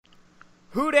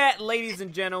Who dat, ladies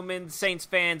and gentlemen, Saints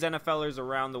fans, NFLers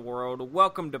around the world.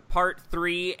 Welcome to part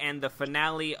 3 and the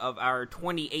finale of our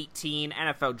 2018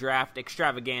 NFL Draft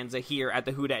extravaganza here at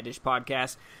the Who Dat Dish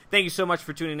podcast. Thank you so much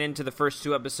for tuning in to the first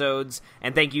 2 episodes,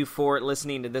 and thank you for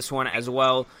listening to this one as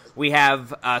well. We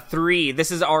have 3.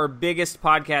 This is our biggest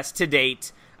podcast to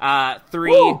date. 3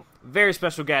 Woo! Very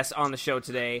special guests on the show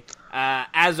today.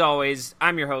 As always,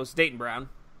 I'm your host, Dayton Brown.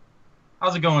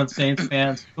 How's it going, Saints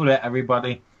fans? Who dat,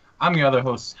 everybody? I'm your other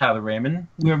host, Tyler Raymond.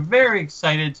 We're very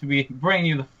excited to be bringing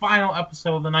you the final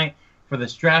episode of the night for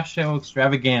this draft show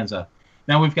extravaganza.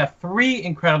 Now, we've got 3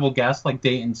 incredible guests, like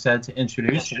Dayton said, to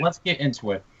introduce, so let's get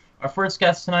into it. Our first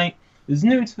guest tonight is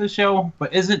new to the show,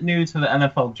 but isn't new to the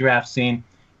NFL draft scene.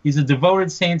 He's a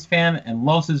devoted Saints fan and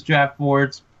loves his draft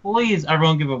boards. Please,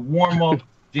 everyone, give a warm welcome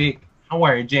to Jake. How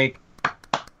are you, Jake?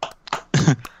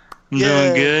 I'm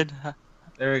doing good.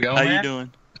 There we go, How man. you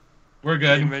doing? We're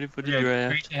good. Getting ready for the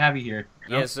draft. Great to have you here.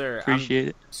 Yes, sir. Appreciate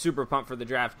it. Super pumped for the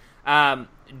draft.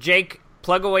 Jake,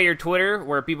 plug away your Twitter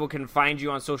where people can find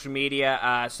you on social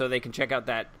media so they can check out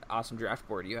that awesome draft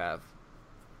board you have.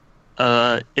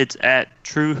 It's at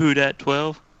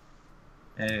TrueWhoDat12.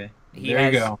 Hey,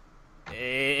 there you go.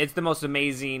 It's the most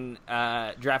amazing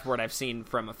draft board I've seen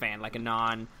from a fan, like a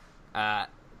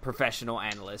non-professional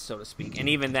analyst, so to speak. And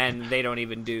even then, they don't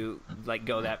even go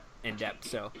that in depth.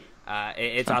 So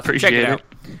it's awesome. Check it out.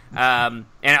 And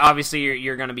obviously,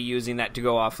 you're going to be using that to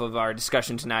go off of our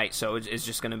discussion tonight. So it's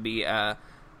just going to be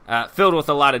filled with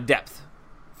a lot of depth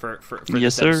for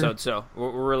yes, this episode. Sir. So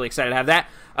we're really excited to have that.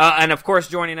 And of course,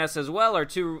 joining us as well are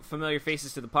 2 familiar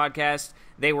faces to the podcast.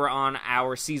 They were on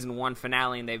our season 1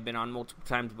 finale, and they've been on multiple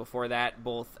times before that,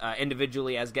 both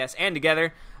individually as guests and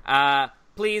together.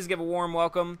 Please give a warm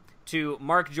welcome to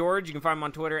Mark George. You can find him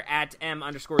on Twitter at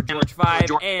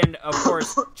 _George5. And, of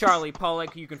course, Charlie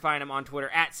Pollock. You can find him on Twitter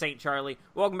at Saint Charlie.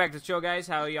 Welcome back to the show, guys.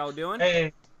 How are y'all doing?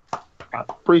 Hey.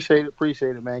 Appreciate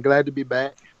it, man. Glad to be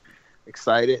back.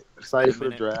 Excited for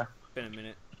the draft. Been a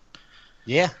minute.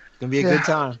 Yeah, gonna be a good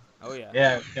time. Oh, yeah.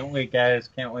 Yeah, can't wait, guys.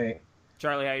 Can't wait.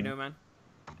 Charlie, how you doing, man?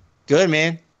 Good,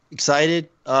 man. Excited.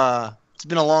 It's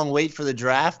been a long wait for the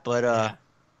draft, but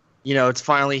it's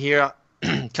finally here.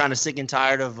 Kind of sick and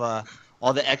tired of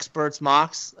all the experts'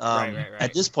 mocks. Right.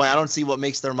 At this point, I don't see what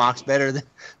makes their mocks better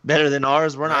than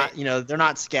ours. We're not, they're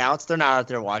not scouts. They're not out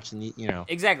there watching.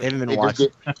 Exactly. They haven't been watching.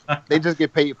 They just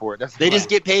get paid for it. They just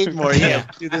get paid more. Yeah,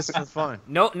 do this for fun.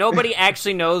 Nobody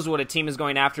actually knows what a team is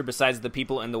going after besides the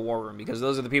people in the war room, because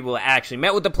those are the people that actually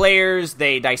met with the players.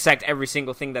 They dissect every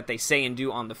single thing that they say and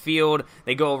do on the field.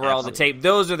 They go over all the tape.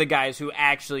 Those are the guys who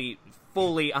actually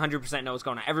fully 100% know what's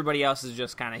going on. Everybody else is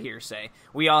just kind of hearsay.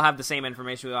 We all have the same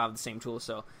information. We all have the same tools.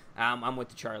 So I'm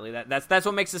with you, Charlie. That's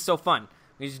what makes this so fun.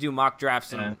 We just do mock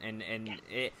drafts, and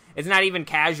it's not even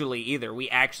casually either. We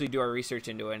actually do our research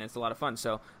into it, and it's a lot of fun.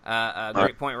 So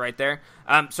great point right there.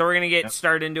 So we're going to get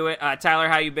started into it. Tyler,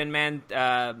 how you been, man?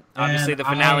 Obviously the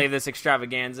finale of this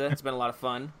extravaganza. It's been a lot of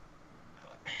fun.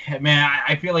 Man,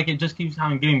 I feel like it just keeps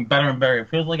on getting better and better. It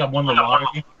feels like I've won the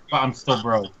lottery, but I'm still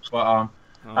broke. But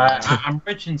I'm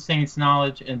rich in Saints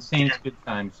knowledge and Saints good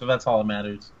times, so that's all that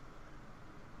matters.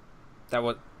 That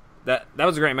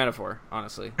was a great metaphor,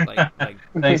 honestly. Like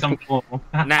Thanks, I'm cool.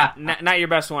 not your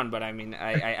best one, but I mean,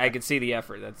 I could see the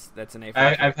effort. That's an A.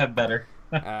 I've had better.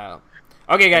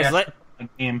 Okay, guys,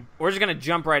 we're just gonna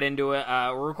jump right into it.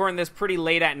 We're recording this pretty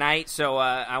late at night, so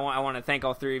I want to thank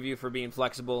all 3 of you for being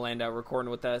flexible and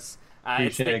recording with us.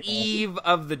 It's the eve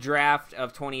of the draft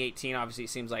of 2018. Obviously,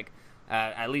 it seems like.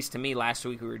 At least to me, last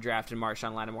week we were drafting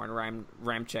Marshawn Lattimore and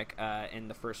Ramczyk in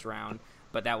the first round.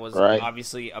 But that was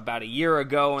obviously about a year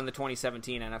ago in the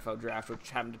 2017 NFL draft,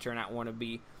 which happened to turn out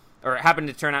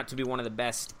to be one of the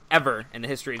best ever in the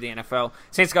history of the NFL.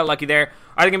 Saints got lucky there.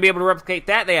 Are they going to be able to replicate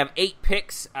that? They have 8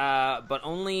 picks, but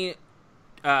only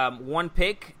 1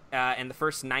 pick in the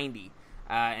first 90.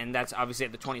 And that's obviously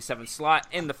at the 27th slot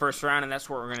in the first round, and that's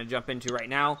what we're going to jump into right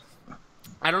now.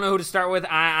 I don't know who to start with.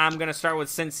 I'm going to start with,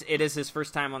 since it is his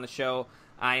first time on the show,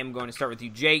 I am going to start with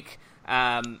you, Jake.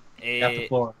 Got the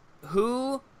floor.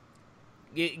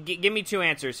 Give me 2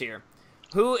 answers here.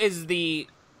 Who is the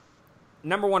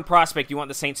number 1 prospect you want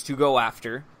the Saints to go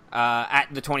after at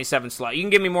the 27th slot? You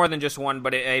can give me more than just one,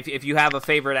 but if you have a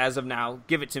favorite as of now,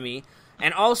 give it to me.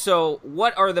 And also,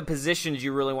 what are the positions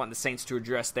you really want the Saints to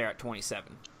address there at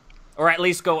 27? Or at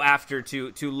least go after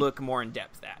to look more in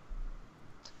depth at?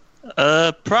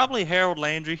 Probably Harold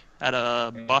Landry at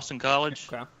Boston College,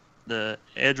 Okay. the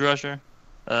edge rusher.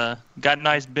 Got a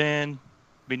nice bend.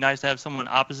 Be nice to have someone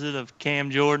opposite of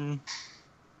Cam Jordan,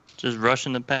 just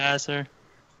rushing the passer.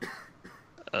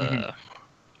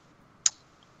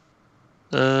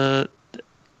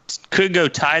 Could go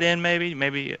tight end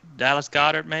maybe Dallas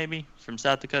Goedert maybe from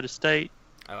South Dakota State.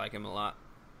 I like him a lot.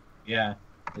 Yeah,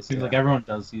 it seems like everyone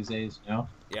does these days, you know?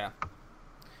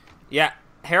 Yeah.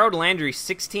 Harold Landry,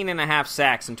 16.5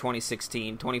 sacks in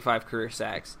 2016, 25 career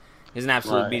sacks. He's an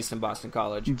absolute beast in Boston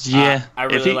College. Yeah, I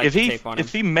really like the tape on him.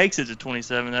 If he makes it to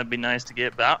 27, that'd be nice to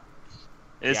get. But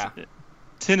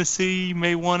Tennessee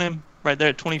may want him right there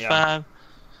at 25.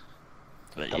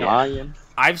 But the Lions.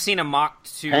 I've seen him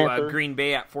mocked to Green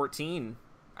Bay at 14.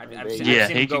 I've seen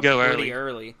him he could go pretty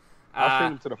early. I've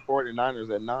seen him to the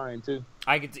 49ers at 9 too.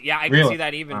 I could see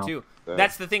that even too.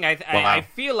 That's the thing. I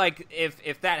feel like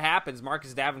if that happens,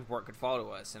 Marcus Davenport could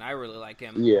follow us, and I really like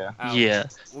him. Yeah.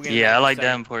 I like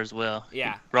Davenport as well.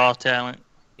 Yeah. Raw talent.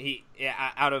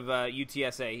 Out of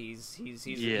UTSA,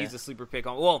 he's a sleeper pick.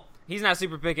 Well, he's not a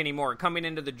sleeper pick anymore. Coming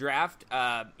into the draft,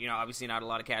 obviously not a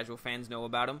lot of casual fans know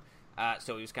about him.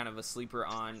 So he was kind of a sleeper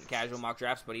on casual mock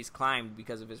drafts, but he's climbed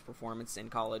because of his performance in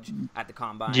college at the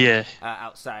combine. Yeah.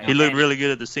 Outside. He looked really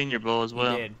good at the Senior Bowl as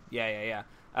well. He did. Yeah.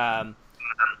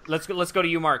 Let's go to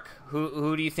you, Mark.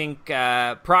 Who do you think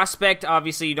prospect?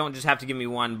 Obviously, you don't just have to give me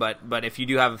one, but if you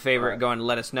do have a favorite, go and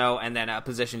let us know, and then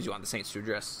positions you want the Saints to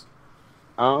address.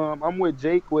 I'm with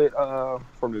Jake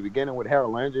from the beginning with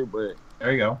Harold Landry, but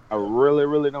there you go. I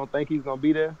really don't think he's gonna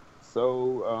be there.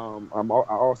 So I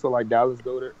also like Dallas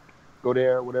Goedert. Go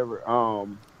there, whatever.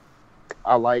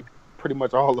 I like pretty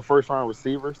much all the first round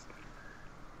receivers.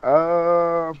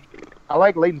 I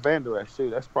like Leighton Vander Esch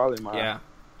too. That's probably my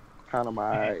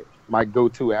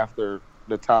go-to after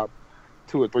the top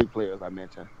 2 or 3 players I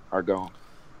mentioned are gone.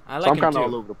 I'm kind of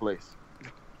all over the place.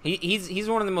 He's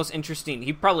one of the most interesting.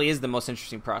 He probably is the most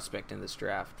interesting prospect in this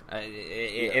draft,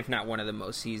 if not one of the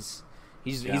most. He's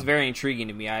very intriguing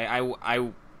to me.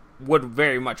 I would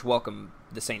very much welcome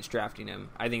the Saints drafting him.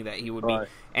 I think that he would be,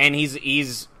 and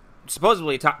he's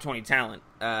supposedly a top 20 talent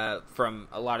from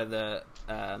a lot of the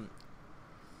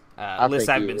lists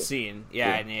I've been seeing.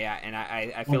 And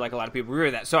I feel like a lot of people agree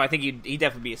with that. So I think he'd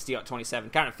definitely be a steal at 27.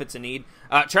 Kind of fits a need.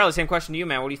 Charlie, same question to you,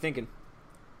 man. What are you thinking?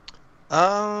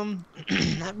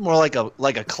 More like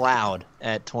a cloud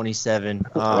at 27.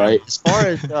 As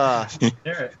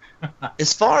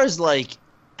far as like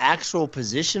actual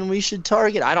position we should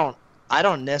target, I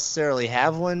don't necessarily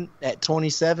have one at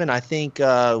 27. I think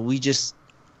we just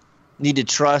need to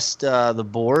trust the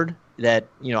board that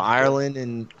Ireland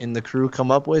and the crew come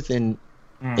up with and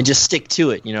just stick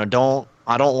to it.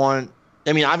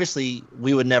 Obviously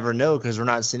we would never know because we're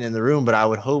not sitting in the room, but I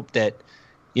would hope that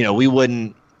we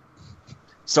wouldn't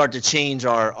start to change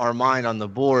our mind on the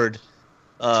board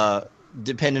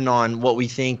depending on what we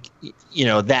think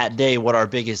that day, what our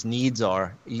biggest needs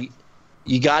are. We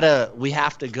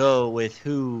have to go with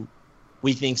who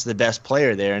we think's the best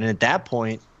player there, and at that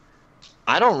point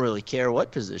I don't really care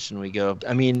what position we go.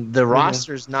 I mean, the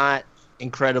roster's not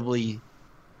incredibly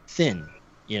thin,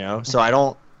 so I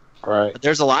don't. Right.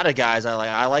 There's a lot of guys I like.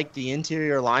 I like the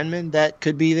interior linemen that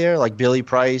could be there, like Billy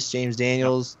Price, James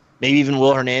Daniels, maybe even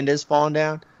Will Hernandez falling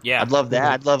down. Yeah, I'd love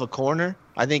that. I'd love a corner.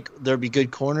 I think there'd be good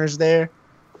corners there.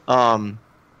 Linebacker,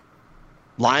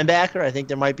 I think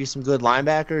there might be some good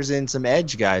linebackers and some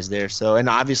edge guys there. So, and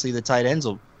obviously the tight ends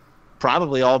will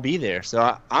probably all be there.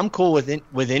 So I'm cool with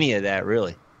any of that,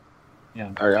 really.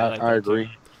 Yeah, I agree.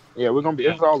 Yeah, we're gonna be.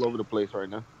 It's all over the place right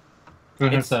now.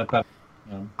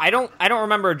 I don't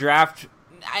remember a draft.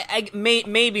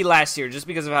 Maybe last year, just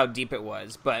because of how deep it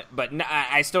was. But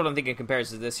I still don't think it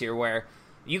compares to this year, where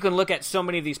you can look at so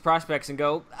many of these prospects and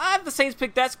go, if the Saints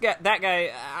picked that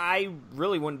guy, I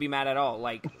really wouldn't be mad at all.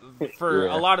 Like for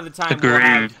a lot of the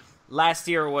time, last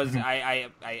year was I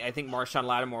think Marshawn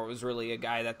Lattimore was really a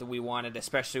guy that we wanted,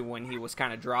 especially when he was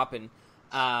kind of dropping.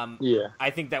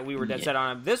 I think that we were dead set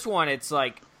on him. This one, it's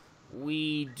like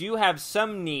we do have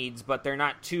some needs, but they're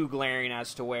not too glaring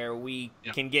as to where we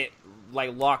can get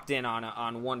like locked in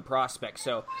on one prospect.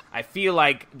 So I feel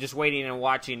like just waiting and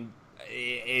watching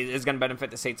is going to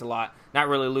benefit the Saints a lot. Not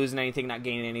really losing anything, not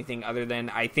gaining anything, other than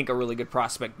I think a really good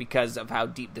prospect because of how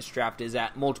deep this draft is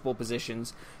at multiple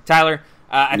positions. Tyler,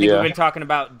 I think we've been talking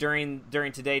about during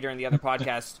today, during the other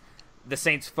podcast, the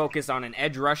Saints focus on an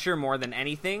edge rusher more than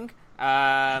anything.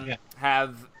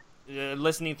 Have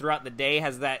listening throughout the day,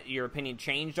 has that your opinion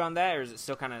changed on that, or is it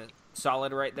still kind of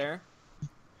solid right there?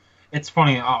 It's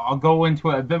funny. I'll go into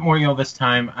it a bit more, this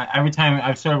time. Every time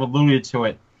I've sort of alluded to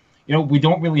it. We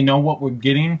don't really know what we're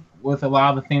getting with a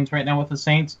lot of the things right now with the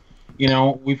Saints. We've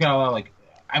got a lot of,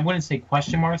 I wouldn't say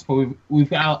question marks, but we've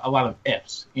got a lot of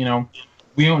ifs. We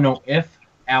don't know if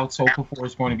Alex Okafor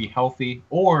is going to be healthy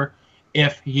or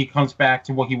if he comes back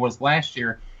to what he was last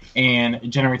year and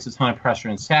generates a ton of pressure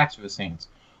and sacks for the Saints.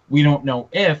 We don't know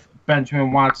if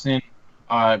Benjamin Watson,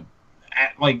 at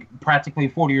like practically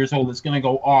 40 years old, is going to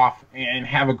go off and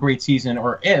have a great season,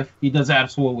 or if he does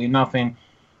absolutely nothing,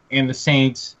 and the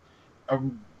Saints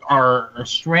are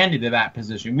stranded in that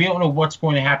position. We don't know what's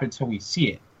going to happen until we see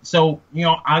it. So,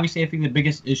 obviously, I think the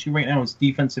biggest issue right now is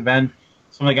defensive end.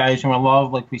 Some of the guys you want to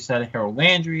love, like we said, Harold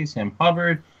Landry, Sam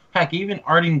Hubbard, heck, even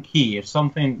Arden Key. If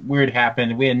something weird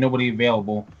happened, we had nobody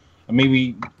available,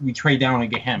 maybe we trade down and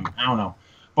get him. I don't know.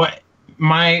 But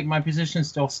my position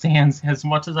still stands. As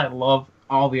much as I love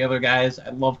all the other guys, I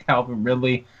love Calvin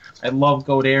Ridley, I love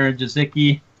Goddard and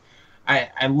Gesicki,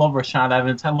 I love Rashaan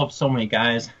Evans, I love so many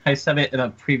guys. I said it in a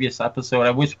previous episode.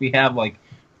 I wish we had like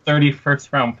 30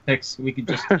 first-round picks so we could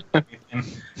just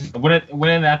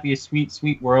wouldn't that be a sweet,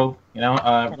 sweet world?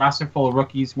 Roster full of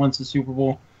rookies wins the Super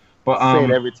Bowl. But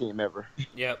saying every team ever.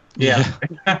 Yep. Yeah.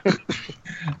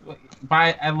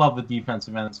 But I love the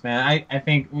defensive ends, man. I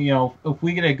think if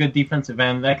we get a good defensive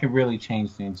end, that could really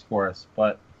change things for us.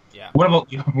 But yeah. What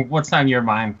about you? What's on your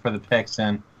mind for the picks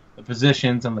and the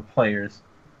positions and the players?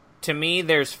 To me,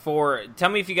 there's 4. Tell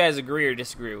me if you guys agree or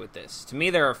disagree with this. To me,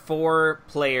 there are 4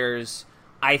 players.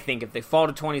 I think if they fall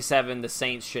to 27, the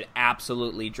Saints should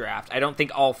absolutely draft. I don't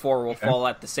think all 4 will fall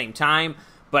at the same time,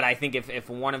 but I think if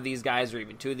one of these guys or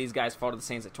even 2 of these guys fall to the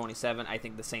Saints at 27, I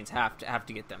think the Saints have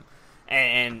to get them.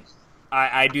 And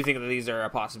I do think that these are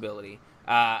a possibility.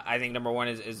 I think number 1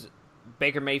 is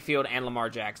Baker Mayfield and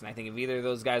Lamar Jackson. I think if either of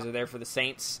those guys are there for the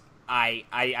Saints,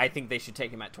 I think they should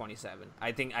take him at 27.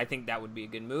 I think that would be a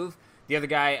good move. The other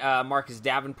guy, Marcus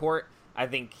Davenport, I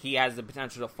think he has the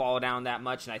potential to fall down that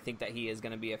much, and I think that he is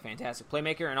going to be a fantastic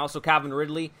playmaker. And also Calvin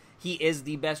Ridley, he is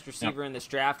the best receiver in this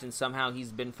draft, and somehow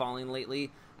he's been falling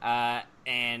lately.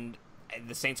 And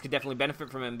the Saints could definitely benefit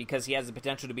from him because he has the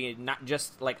potential to be not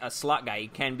just like a slot guy. He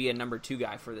can be a number 2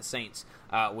 guy for the Saints,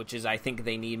 which is I think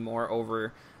they need more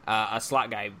over a slot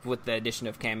guy with the addition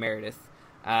of Cam Meredith.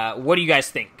 What do you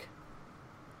guys think?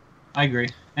 I agree.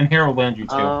 And Harold Landry,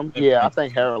 too. Yeah, I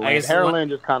think Harold Landry. Harold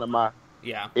Landry is kind of my...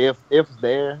 Yeah. If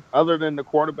there, other than the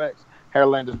quarterbacks,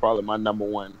 Harold Landry is probably my number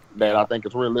 1 that I think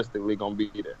is realistically going to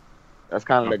be there. That's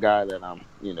kind of the guy that I'm,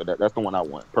 that's the one I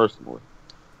want personally.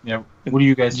 Yeah. What do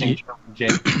you guys think, Jay?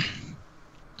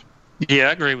 Yeah,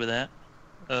 I agree with that.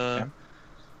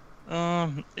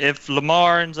 If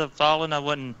Lamar ends up falling, I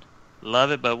wouldn't love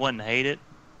it, but I wouldn't hate it.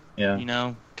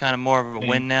 Yeah. Kind of more of a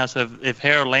win now. So if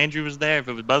Harold Landry was there, if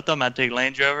it was both of them, I'd take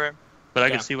Landry over him. But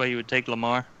I could see why you would take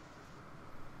Lamar.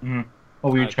 Mm-hmm.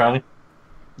 What were you, Charlie?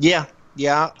 Yeah.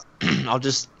 I'll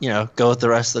just, go with the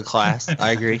rest of the class.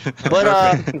 I agree. But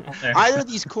either of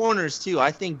these corners, too,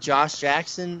 I think Josh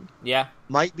Jackson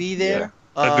might be there.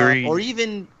 Yeah. Agreed. Or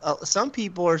even some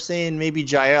people are saying maybe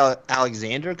Jair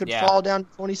Alexander could fall down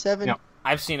to 27. Yeah.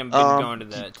 I've seen him going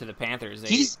to the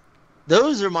Panthers.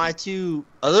 Those are my 2.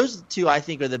 Those 2 I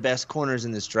think are the best corners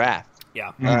in this draft.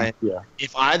 Yeah.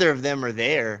 If either of them are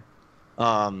there,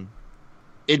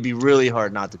 it'd be really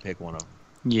hard not to pick one of them.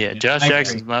 Yeah, Josh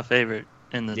Jackson's my favorite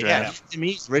in the draft. To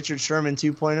me, it's Richard Sherman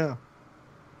 2.0.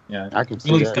 Yeah, I can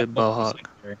see that. Good ball hawk.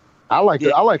 I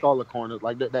like all the corners,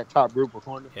 like that top group of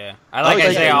corners. Yeah, I like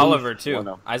Isaiah Oliver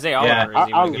too. Isaiah Oliver is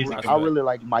even a good prospect. I really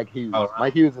like Mike Hughes.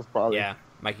 Mike Hughes is probably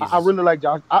Mike Hughes. I really like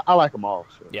Josh. I like them all.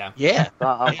 So. Yeah.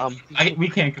 So we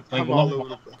can't complain. I'm all over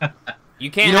the place.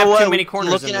 You can't have too many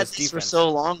corners Looking in at this this defense. for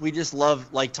so long, we just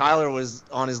love, like Tyler was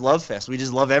on his love fest. We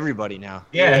just love everybody now.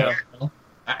 Yeah.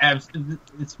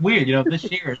 It's weird, this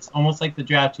year it's almost like the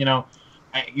draft,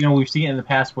 we've seen it in the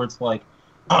past where it's like,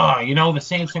 the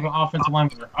Saints took an offensive line,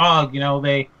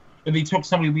 they took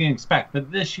somebody we didn't expect.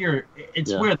 But this year,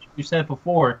 it's weird, like you said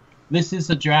before, this is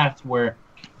a draft where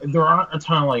there aren't a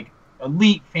ton of like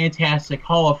elite, fantastic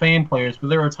Hall of Fame players, but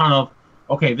there are a ton of,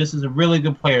 okay, this is a really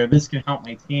good player, this can help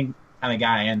my team kind of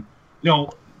guy. And,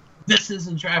 this is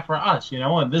a draft for us,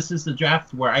 and this is the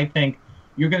draft where I think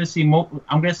you're going to see,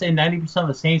 I'm going to say 90% of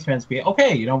the Saints fans be,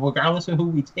 okay, regardless of who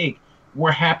we take, we're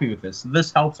happy with this.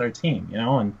 This helps our team,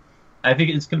 and I think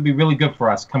it's going to be really good for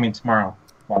us coming tomorrow.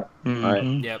 Mm-hmm. Right.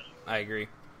 Yep, I agree.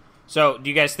 So, do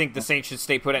you guys think the Saints should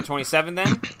stay put at 27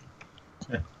 then?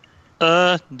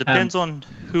 Depends on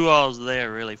who all's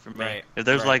there, really, for me. Right. If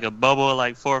there's like a bubble of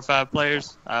like 4 or 5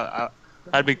 players,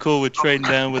 I'd be cool with trading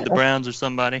down with the Browns or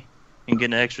somebody and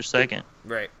getting an extra second.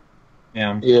 Right.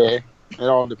 Yeah. It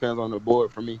all depends on the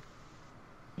board for me.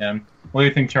 Yeah. What do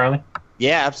you think, Charlie?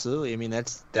 Yeah, absolutely. I mean,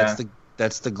 that's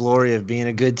the glory of being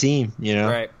a good team,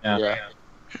 Right. Yeah.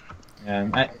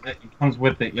 And it comes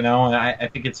with it, and I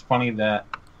think it's funny that,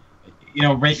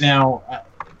 right now,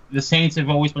 the Saints have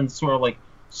always been sort of like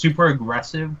super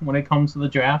aggressive when it comes to the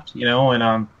draft,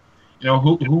 and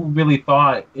who really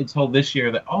thought until this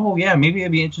year that, oh yeah, maybe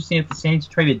it'd be interesting if the Saints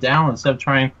traded down instead of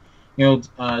trying,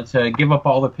 to give up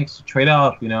all the picks to trade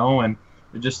up, and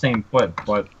they're just staying put.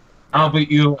 But I don't know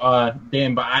about you,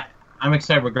 Dan, but I'm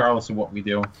excited regardless of what we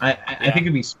do. I think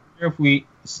it'd be smarter if we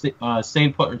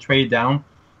stayed put or traded down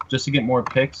just to get more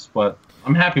picks, but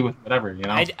I'm happy with whatever,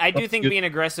 I do think being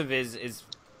aggressive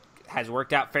has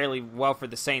worked out fairly well for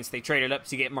the Saints. They traded up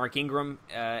to get Mark Ingram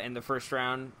in the first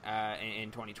round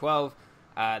in 2012.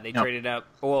 They traded up.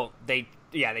 Well, they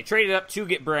traded up to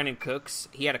get Brandon Cooks.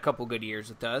 He had a couple good years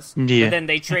with us. Yeah. But then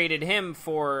they traded him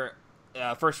for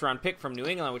a first-round pick from New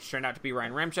England, which turned out to be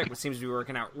Ryan Ramczyk, which seems to be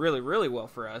working out really, really well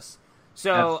for us.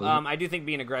 So I do think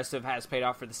being aggressive has paid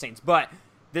off for the Saints. But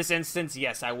this instance,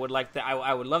 yes, I would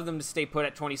love them to stay put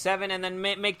at 27 and then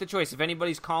make the choice. If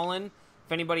anybody's calling,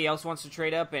 if anybody else wants to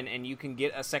trade up and you can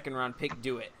get a second-round pick,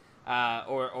 do it.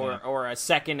 Or a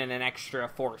second and an extra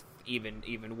fourth even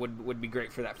would be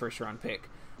great for that first-round pick.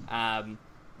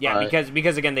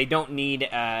 Because again, they don't need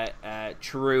a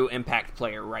true impact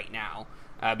player right now.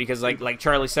 Because like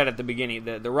Charlie said at the beginning,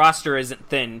 the roster isn't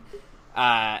thin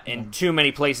in too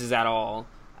many places at all.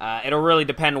 It'll really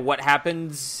depend what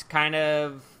happens kind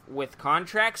of with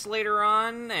contracts later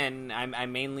on, and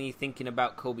I'm mainly thinking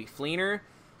about Coby Fleener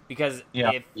because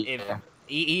if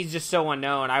he's just so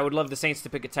unknown. I would love the Saints to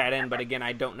pick a tight end, but again,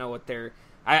 I don't know what they're.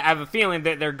 I have a feeling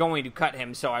that they're going to cut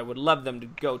him, so I would love them to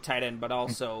go tight end, but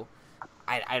also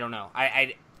I don't know.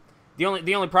 The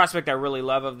only prospect I really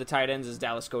love of the tight ends is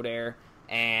Dallas Goedert.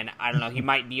 And I don't know, he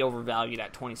might be overvalued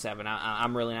at 27.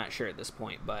 I'm really not sure at this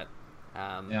point, but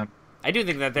I do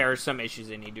think that there are some issues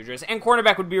they need to address. And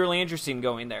cornerback would be really interesting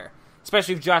going there,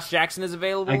 especially if Josh Jackson is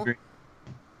available. I agree.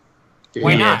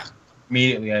 Why not?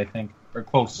 Immediately, I think, or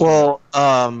close. Well,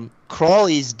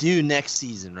 Crawley's due next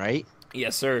season, right?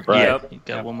 Yes, sir. Right. Yep. You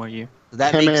got one more year.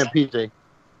 That Him makes and PJ.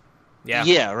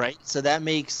 Yeah, right. So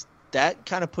that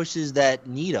kind of pushes that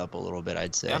need up a little bit,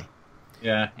 I'd say. Yeah.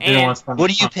 Yeah. And What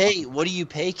do you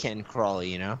pay Ken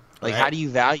Crawley, Like, how do you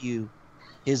value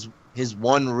his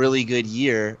one really good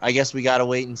year? I guess we got to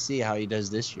wait and see how he does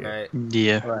this year. Right.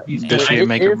 Yeah. Right. This year,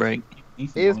 make or break.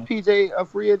 Is PJ a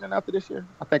free agent after this year?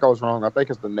 I think I was wrong. I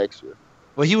think it's the next year.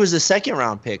 Well, he was a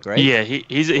second-round pick, right? Yeah,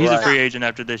 he's Right. a free agent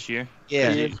after this year.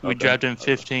 Yeah. We drafted him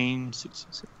 15.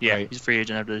 16. Yeah, Right. he's a free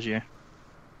agent after this year.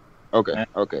 Okay.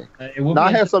 Now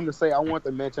I have something to say. I want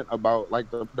to mention about like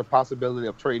the possibility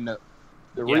of trading up.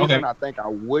 The reason I think I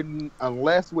wouldn't,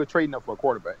 unless we're trading up for a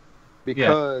quarterback,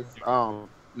 because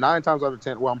 9 times out of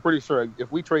 10, well, I'm pretty sure if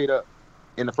we trade up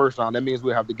in the first round, that means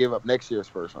we'll have to give up next year's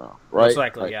first round, right? Most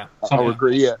likely, yeah. I would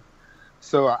agree, yeah.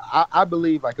 So I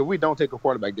believe like if we don't take a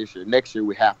quarterback this year, next year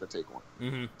we have to take one.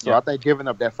 Mm-hmm. So I think giving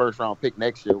up that first round pick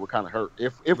next year would kind of hurt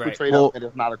if we Right. trade up and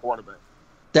it's not a quarterback.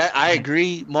 That I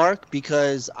agree, Mark,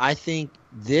 because I think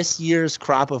this year's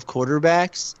crop of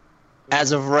quarterbacks,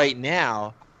 as of right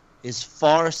now, is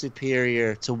far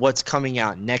superior to what's coming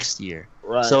out next year.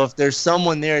 Right. So if there's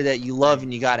someone there that you love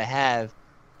and you got to have,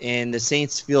 and the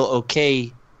Saints feel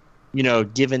okay,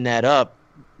 giving that up,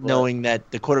 knowing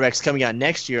that the quarterbacks coming out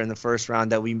next year in the first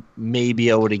round that we may be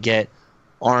able to get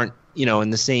aren't, in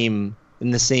the same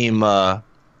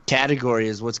category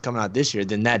as what's coming out this year,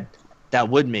 then that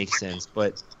would make sense.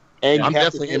 But And I'm you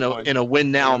have to definitely get one. in a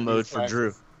win now Yeah, mode for right.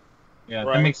 Drew. Yeah,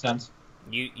 Right. that makes sense.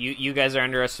 You guys are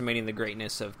underestimating the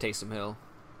greatness of Taysom Hill.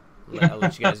 I'll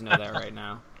let you guys know that right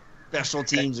now. Special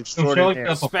teams Charlie extraordinaire.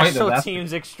 does a fight of Special that.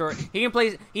 teams He can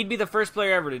play. He'd be the first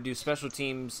player ever to do special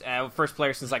teams. First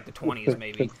player since like the 20s,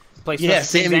 maybe. Play special teams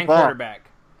Sammy and Baugh. quarterback.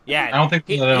 Yeah, I don't think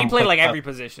he they let him played play like that. every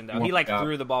position though. He like Yeah.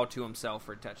 threw the ball to himself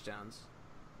for touchdowns.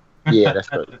 Yeah, that's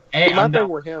right. Hey, My I'm thing down.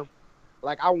 with him,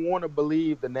 like I want to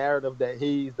believe the narrative that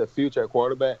he's the future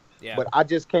quarterback, Yeah, but I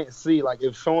just can't see like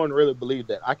if Sean really believed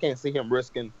that, I can't see him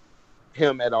risking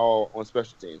him at all on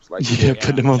special teams. Like, Yeah,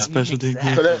 put him on Yeah. special teams.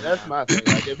 Exactly. so that's my thing.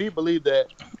 Like, if he believed that,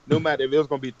 no matter if it was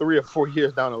going to be 3 or 4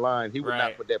 years down the line, he would Right.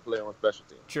 not put that player on special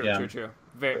teams. true, Yeah. true.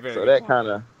 Very, very. So good that point.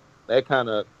 kind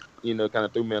of kind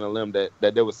of threw me on a limb that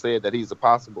they was said that he's a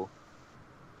possible.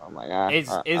 I'm like, I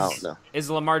don't know. Is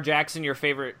Lamar Jackson your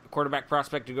favorite quarterback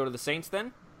prospect to go to the Saints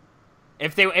then?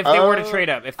 If they were to trade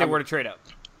up, Yeah, If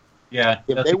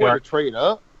that's they a were good- to trade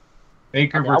up,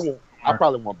 Baker versus I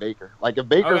probably want Baker. Like if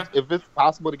if it's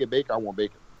possible to get Baker, I want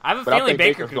Baker. I have a But I feeling think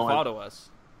Baker Baker's could going- fall to us.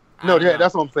 I No, don't yeah, know.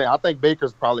 that's what I'm saying. I think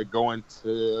Baker's probably going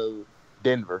to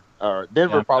Denver.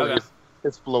 Denver Yeah. probably Okay. is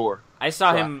his floor. I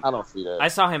saw So him. I don't see that. I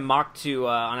saw him mocked to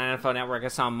on NFL Network. I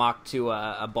saw him mocked to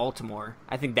Baltimore.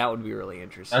 I think that would be really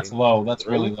interesting. That's low. That's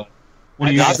really low. What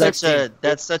do you That's think?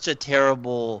 That's such a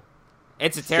terrible.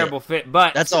 It's a terrible fit,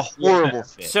 but That's a horrible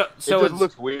fit. so it just it's,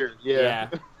 looks weird. Yeah.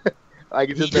 Like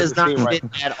it He just does doesn't not seem fit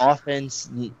right. that offense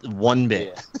one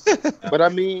bit. Yeah. But I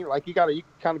mean, like you kind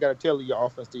of got to tailor your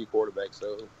offense to your quarterback.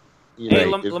 So, Hey,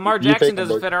 Lamar Jackson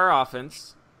doesn't fit our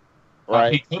offense.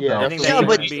 Right? He could, Yeah, though. that's Yeah, Yeah, he but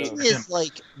would the be- thing is,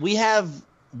 like, we have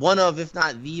one of, if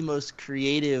not the most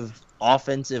creative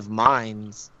offensive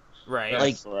minds. Right.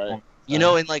 Like, right. you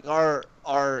know, and like our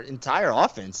entire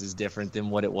offense is different than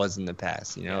what it was in the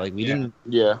past. You know, like we didn't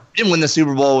win the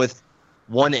Super Bowl with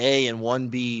 1A and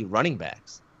 1B running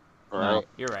backs. Right.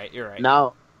 You're right.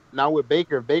 Now with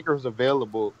Baker, if Baker's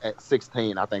available at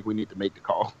 16, I think we need to make the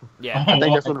call. Yeah. I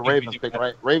think that's when the Ravens pick,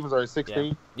 right? Ravens are at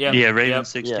 16. Yeah. Yeah, Ravens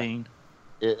 16.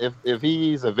 If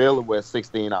he's available at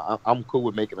 16, I'm cool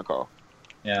with making a call.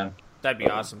 Yeah. That'd be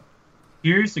awesome.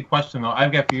 Here's the question, though.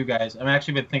 I've got for you guys. I've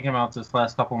actually been thinking about this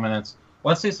last couple minutes.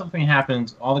 Let's say something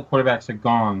happens. All the quarterbacks are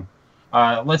gone.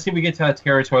 Let's say we get to that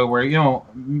territory where, you know,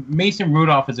 Mason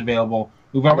Rudolph is available.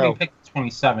 We've already picked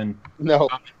 27. No.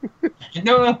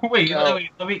 No, wait.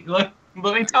 Let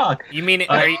me talk. You mean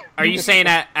are you saying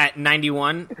at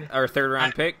 91 or third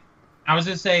round pick? I was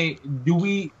going to say, do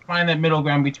we find that middle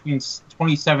ground between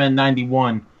 27 and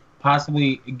 91,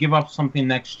 possibly give up something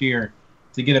next year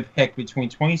to get a pick between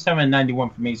 27 and 91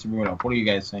 for Mason Rudolph? What do you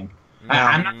guys think?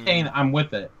 I'm not saying I'm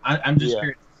with it. I'm just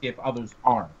curious to see if others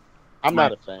are. I'm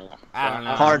not a fan. I don't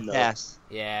know. Hard pass.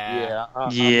 Yeah.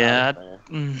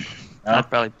 I'd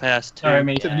probably pass too. Sorry,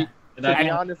 Mason. To be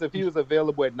honest, if he was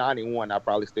available at 91, I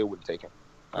probably still wouldn't take him.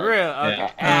 Real? Okay.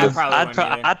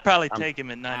 Yeah. I'd probably take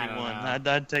him at 91.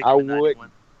 I'd take him I at would.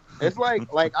 91. It's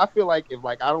like I feel like if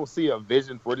I don't see a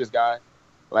vision for this guy,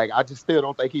 like I just still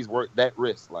don't think he's worth that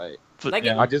risk. Like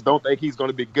I just don't think he's going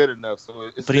to be good enough.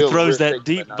 So but he throws that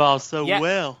deep ball so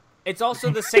well. It's also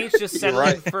the Saints just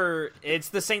settling it's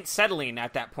the Saints settling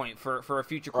at that point for a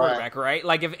future quarterback, right?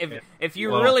 Like if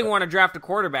you really want to draft a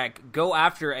quarterback, go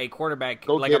after a quarterback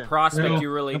like a prospect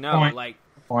you really know.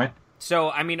 Point.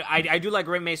 So I mean, I do like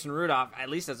Ray Mason Rudolph at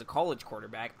least as a college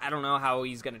quarterback. I don't know how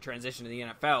he's going to transition to the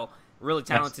NFL. Really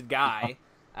talented guy.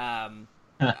 I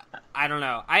don't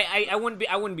know. I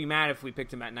wouldn't be mad if we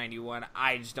picked him at 91.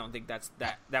 I just don't think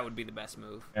that would be the best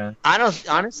move. Yeah. I don't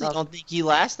think he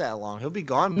lasts that long. He'll be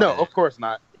gone. No, of course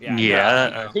not. He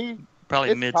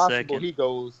probably it's mid-second. Possible he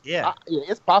goes. Yeah.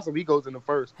 It's possible he goes in the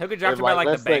first. He'll get drafted by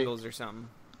like the Bengals or something.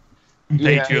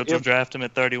 Patriots will draft him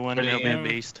at 31 and he'll be a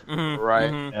beast. Mm-hmm. Right.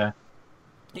 Mm-hmm.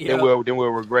 Yeah. Then we'll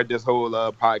regret this whole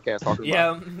podcast talking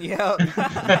about. Yeah.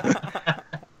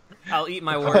 I'll eat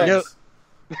my words.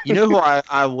 You know who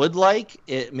I would like?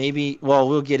 It maybe. Well,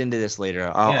 we'll get into this later.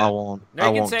 I won't.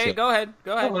 No, you can say it. Go ahead.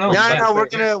 No.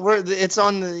 It's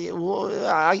on the. Well,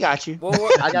 I got you. Well,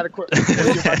 I got a quick. Were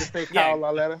you about to say Kyle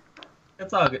Lauletta?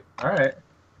 It's all good. All right.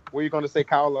 Were you going to say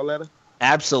Kyle Lauletta?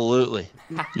 Absolutely.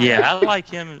 Yeah, I like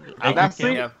him. I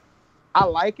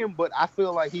like him, but I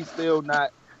feel like he's still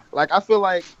not. Like I feel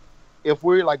like if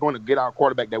we're like going to get our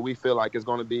quarterback that we feel like is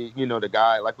going to be, you know, the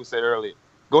guy, like we said earlier.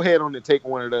 Go ahead on and take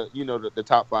one of the, you know, the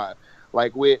top 5.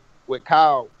 Like with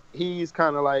Kyle, he's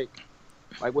kind of like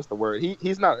what's the word?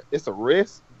 He's not. It's a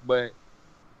risk, but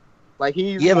like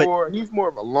he's more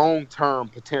of a long-term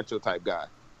potential type guy.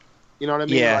 You know what I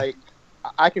mean? Yeah. Like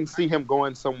I can see him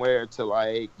going somewhere to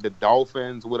like the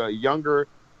Dolphins with a younger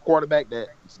quarterback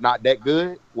that's not that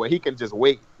good, where he can just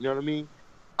wait. You know what I mean?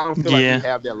 I don't feel like we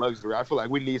have that luxury. I feel like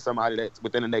we need somebody that's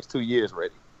within the next 2 years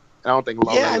ready. I don't think.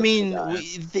 Yeah, I mean,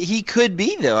 he could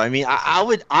be though. I mean,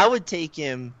 I would take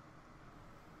him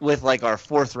with like our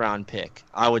 4th round pick.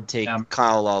 I would take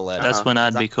Kyle Lauletta. That's when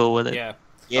I'd be cool with it. Yeah.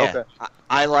 Okay.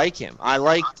 I like him. I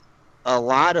liked a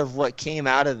lot of what came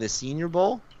out of the Senior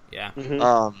Bowl. Yeah.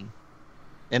 Mm-hmm.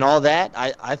 And all that.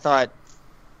 I thought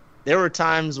there were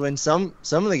times when some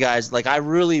of the guys, like I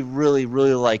really, really,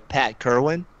 really like Pat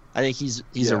Kerwin. I think he's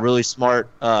a really smart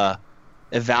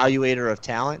evaluator of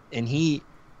talent, and he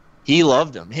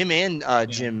loved him. Him and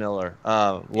Jim Miller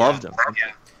loved him.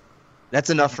 Yeah. That's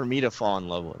enough for me to fall in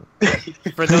love with him.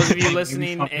 For those of you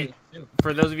listening, who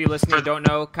don't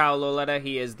know Kyle Lauletta,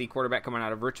 he is the quarterback coming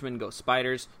out of Richmond. Go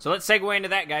Spiders! So let's segue into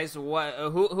that, guys. Who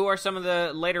are some of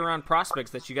the later round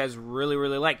prospects that you guys really,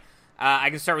 really like? I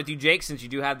can start with you, Jake, since you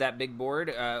do have that big board,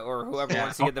 or whoever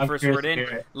wants to get the first word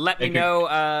in. Let me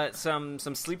know some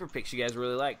sleeper picks you guys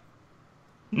really like.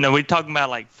 No, we talking about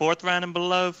like 4th round and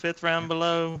below, 5th round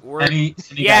below.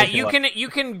 You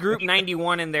can group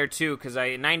 91 in there too, because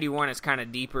 91 is kind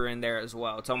of deeper in there as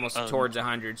well. It's almost towards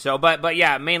 100. So, but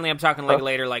yeah, mainly I'm talking like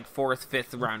later, like 4th,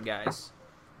 5th round guys.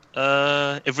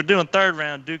 If we're doing 3rd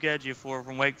round, Duke Ejiofor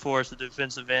from Wake Forest, the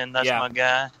defensive end. That's my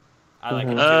guy. I like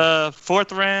him too.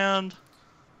 4th round,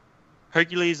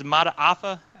 Hercules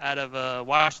Mataafa out of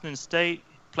Washington State.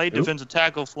 Played defensive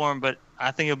tackle for him, but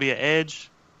I think he'll be an edge.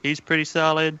 He's pretty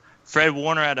solid. Fred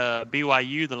Warner at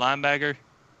BYU, the linebacker.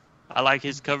 I like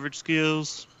his coverage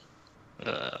skills.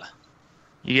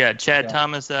 You got Chad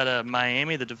Thomas at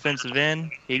Miami, the defensive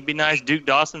end. He'd be nice. Duke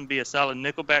Dawson would be a solid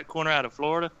nickelback corner out of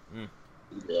Florida.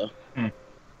 Yeah.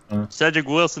 Cedric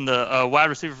Wilson, the wide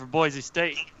receiver for Boise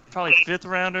State. Probably 5th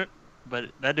rounder, but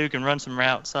that dude can run some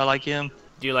routes. I like him.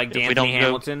 Do you like D'Anthony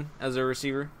Hamilton as a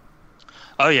receiver?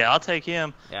 Oh, yeah, I'll take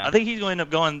him. Yeah. I think he's going to end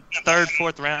up going 3rd,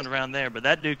 4th round around there, but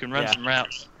that dude can run some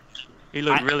routes. He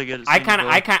looked really good at I kind of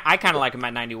like him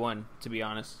at 91, to be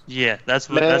honest. Yeah, that's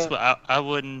what I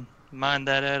wouldn't mind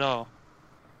that at all.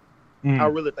 I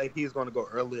really think he's going to go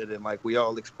earlier than like we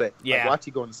all expect. Yeah. Like, watch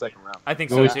he go in the 2nd round. I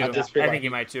think so too. I think he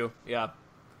might too. Yeah.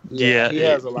 Yeah, he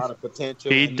has a lot of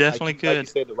potential. He and definitely could. Like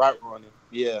you said, the route running.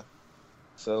 Yeah.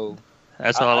 So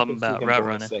that's all I'm about, route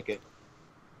running. Second.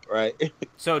 Right.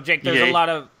 So Jake, there's a lot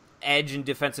of edge and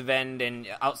defensive end and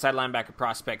outside linebacker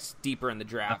prospects deeper in the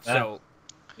draft. So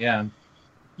yeah.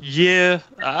 There's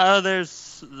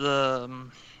the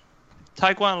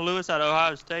Tyquan Lewis out of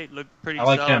Ohio State looked pretty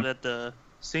solid at the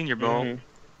Senior Bowl.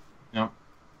 Mm-hmm. Yep.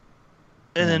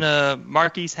 And then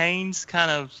Marquise Haynes, kind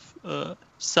of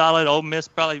solid. Ole Miss,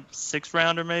 probably 6th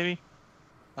rounder maybe.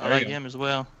 I like him as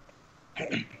well.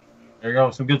 There you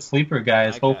go. Some good sleeper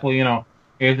guys. Hopefully,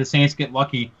 if the Saints get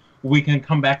lucky, we can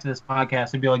come back to this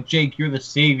podcast and be like, Jake, you're the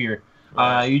savior.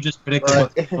 Right. You just predicted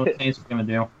what the Saints are going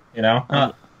to do.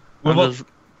 I'm just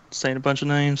saying a bunch of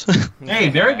names. Hey,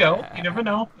 there you go. You never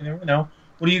know.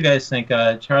 What do you guys think?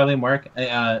 Charlie, Mark,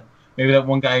 maybe that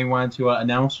one guy you wanted to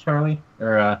announce, Charlie?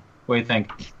 Or what do you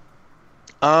think?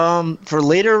 For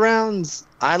later rounds,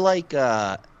 I like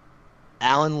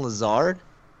Alan Lazard.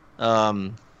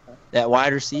 That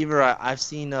wide receiver, I've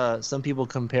seen some people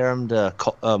compare him to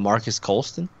Marcus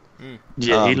Colston.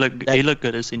 Yeah, he looked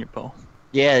good at Senior Bowl.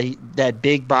 Yeah, that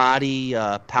big body,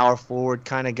 power forward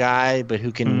kind of guy, but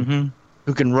who can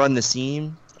run the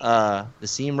seam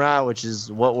route, which is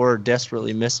what we're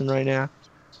desperately missing right now.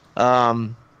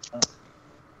 I'm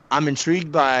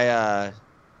intrigued by.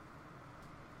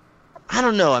 I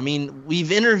don't know. I mean,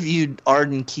 we've interviewed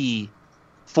Arden Key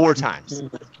 4 times.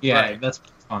 Yeah, that's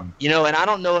fun. And I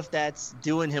don't know if that's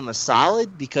doing him a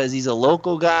solid because he's a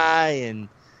local guy and,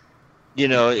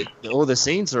 the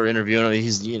Saints are interviewing him.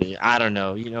 He's, I don't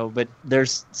know, but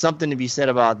there's something to be said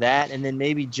about that. And then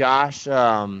maybe Josh,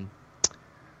 Sweat.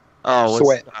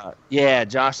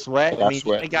 Josh Sweat.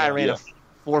 The guy ran a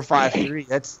 4.53.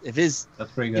 That's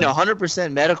pretty good.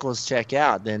 100% medicals check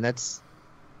out, then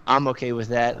I'm okay with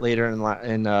that later in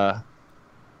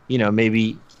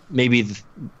maybe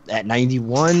at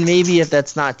 91, maybe if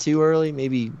that's not too early,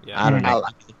 maybe I don't know.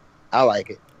 I like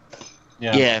it.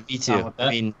 Yeah, me too. I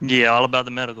mean, all about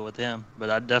the medical with him, but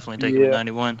I'd definitely take him at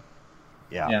 91.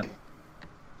 Yeah.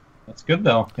 That's good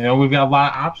though. We've got a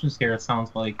lot of options here. It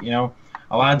sounds like a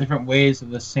lot of different ways that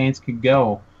the Saints could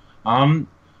go. What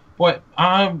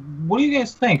do you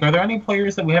guys think? Are there any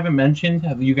players that we haven't mentioned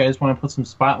that you guys want to put some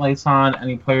spotlights on?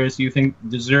 Any players you think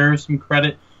deserve some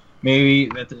credit? Maybe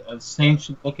that the Saints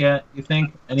should look at, you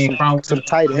think? Some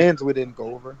tight ends we didn't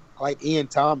go over. I like Ian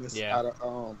Thomas out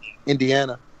of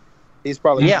Indiana. He's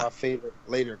probably one of my favorite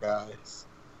later guys.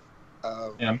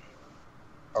 A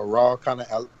raw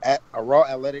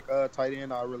athletic tight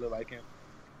end. I really like him.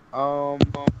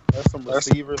 There's some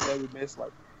receivers that we missed,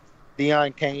 like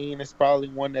Deion Kane is probably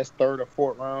one that's 3rd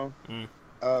or 4th round.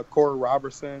 Corey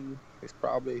Robertson is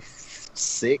probably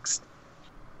 6th.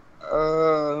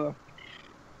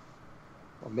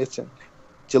 I'm missing.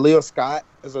 Jaleel Scott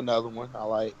is another one I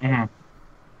like.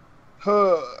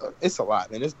 It's a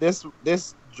lot, man. This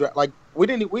like we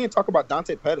didn't talk about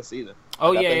Dante Pettis either.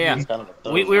 Oh yeah. Kind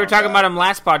of we were talking about him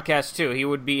last podcast too. He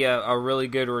would be a really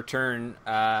good return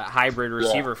hybrid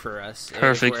receiver for us.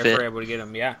 Perfect if fit. we're able to get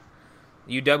him. Yeah.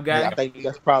 UW guy. Yeah, I think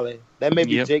that may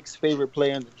be Jake's favorite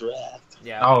player in the draft.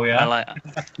 Yeah. Oh yeah. I like,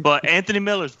 but Anthony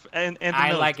Miller's.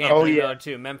 Like Anthony Miller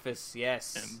too. Memphis,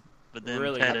 yes. But then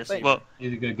really, Pettis.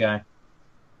 He's a good guy.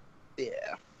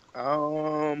 Yeah.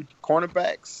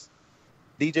 Cornerbacks.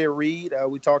 DJ Reed,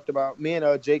 we talked about. Me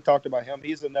and Jake talked about him.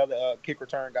 He's another kick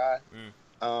return guy.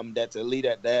 That's elite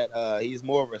at that. He's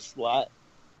more of a slot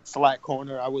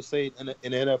corner, I would say, in the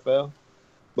NFL.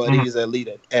 But he's elite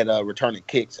at returning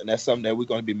kicks, and that's something that we're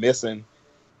going to be missing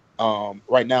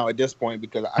right now at this point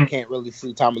because I can't really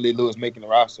see Tommy Lee Lewis making the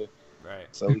roster. Right.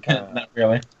 So we kind of not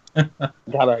really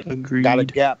got a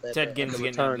gap. Ted Ginn's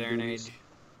getting up there in age.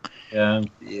 Yeah.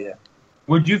 Yeah.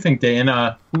 What do you think, Dan?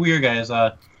 Who are your guys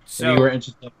that you were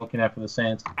interested in looking at for the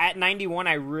Saints? At 91,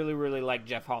 I really, really like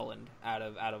Jeff Holland out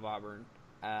of Auburn.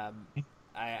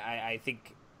 I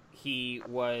think he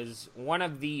was one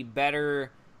of the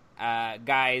better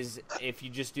guys, if you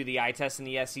just do the eye test in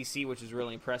the SEC, which is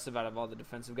really impressive out of all the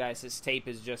defensive guys, his tape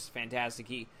is just fantastic.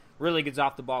 He really gets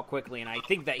off the ball quickly, and I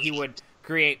think that he would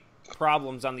create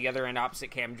problems on the other end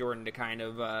opposite Cam Jordan to kind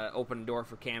of open a door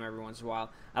for Cam every once in a while.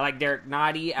 I like Derek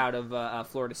Nottie out of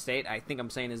Florida State. I think I'm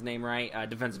saying his name right.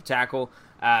 Defensive tackle.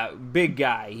 Big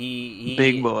guy. He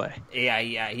big boy.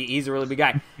 Yeah. He's a really big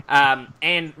guy.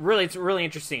 And really, it's really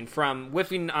interesting. From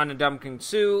whiffing on Ndamukong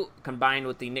Suh combined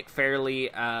with the Nick Fairley,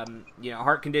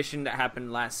 heart condition that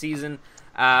happened last season,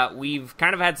 we've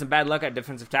kind of had some bad luck at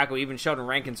defensive tackle, even Sheldon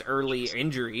Rankins' early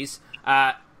injuries.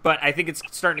 But I think it's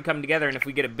starting to come together, and if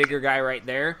we get a bigger guy right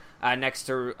there next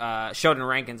to Sheldon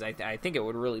Rankins, I think it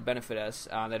would really benefit us.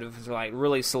 That would like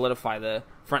really solidify the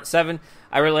front seven.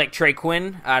 I really like Trey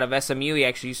Quinn out of SMU. He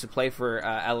actually used to play for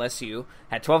LSU.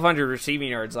 Had 1,200 receiving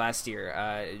yards last year.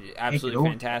 Absolutely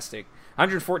fantastic.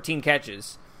 114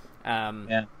 catches.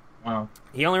 Yeah. Wow.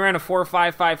 He only ran a 4.5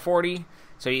 540.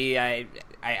 So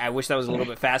I wish that was a little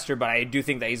bit faster, but I do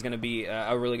think that he's going to be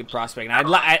a really good prospect.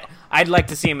 And I'd like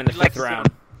to see him in the 5th round.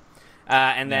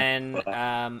 Then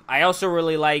I also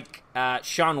really like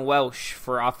Sean Welsh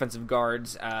for offensive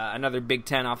guards, another Big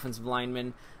Ten offensive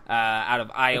lineman out of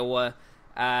Iowa.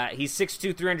 He's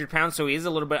 6'2", 300 pounds, so he is a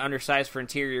little bit undersized for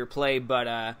interior play.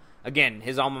 But again,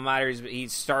 his alma mater,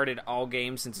 he's started all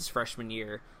games since his freshman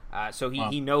year, so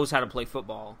he knows how to play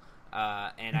football.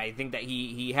 And I think that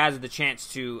he has the chance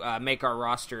to make our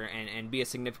roster and be a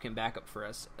significant backup for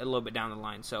us a little bit down the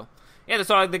line. So, yeah,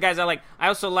 that's all the guys I like. I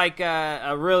also like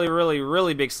a really, really,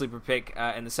 really big sleeper pick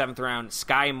in the 7th round,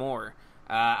 Sky Moore,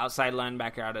 outside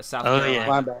linebacker out of South Carolina. Yeah.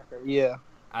 Linebacker, yeah.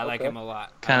 I like him a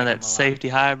lot. Kind of that safety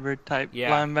hybrid type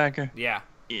linebacker. Yeah.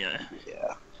 Yeah.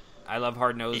 I love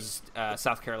hard-nosed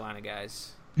South Carolina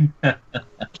guys.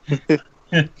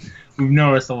 We've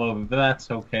noticed a little bit, but that's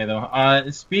okay, though.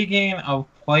 Speaking of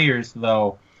players,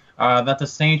 though, that the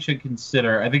Saints should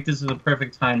consider, I think this is the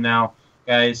perfect time now,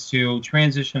 guys, to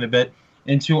transition a bit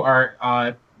into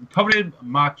our coveted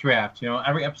mock draft.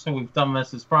 Every episode we've done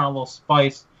this has brought a little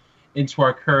spice into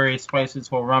our curry, spice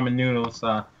into our ramen noodles.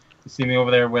 You see me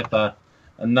over there with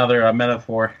another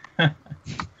metaphor.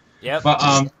 Yep.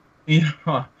 But,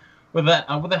 with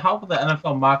the help of the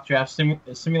NFL mock draft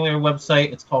simulator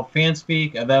website, it's called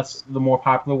Fanspeak. That's the more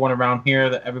popular one around here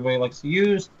that everybody likes to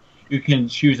use. You can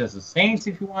choose as the Saints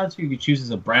if you want to. You can choose as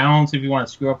the Browns if you want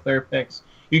to screw up their picks.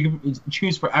 You can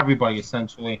choose for everybody,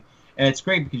 essentially. And it's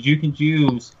great because you can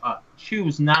choose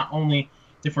not only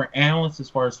different analysts as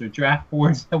far as their draft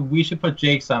boards. We should put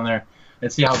Jake's on there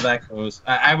and see how that goes.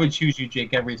 I would choose you,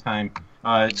 Jake, every time.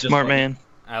 Smart man.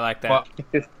 I like that.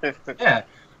 But, yeah.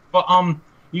 But,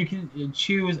 you can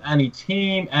choose any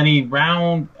team, any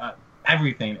round,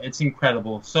 everything. It's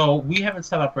incredible. So we have it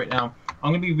set up right now.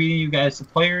 I'm going to be reading you guys the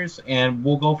players, and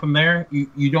we'll go from there.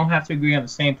 You don't have to agree on the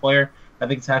same player. I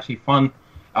think it's actually fun,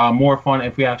 more fun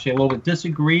if we actually a little bit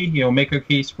disagree, make a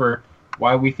case for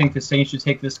why we think the Saints should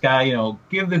take this guy,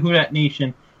 give the Who Dat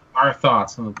Nation our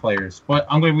thoughts on the players. But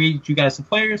I'm going to read you guys the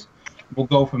players. We'll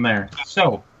go from there.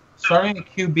 So starting at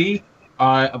QB,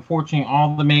 unfortunately,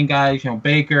 all the main guys,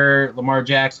 Baker, Lamar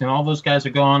Jackson, all those guys are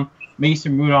gone.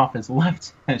 Mason Rudolph is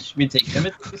left. Should we take him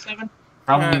at 57?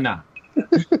 Probably not.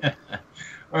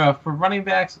 For running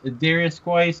backs, Darius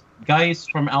Geis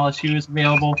from LSU is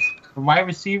available. For wide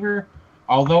receiver,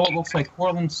 although it looks like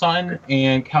Cortland Sutton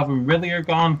and Calvin Ridley are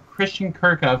gone, Christian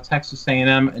Kirk out of Texas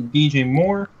A&M and DJ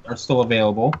Moore are still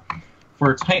available.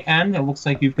 For tight end, it looks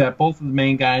like you've got both of the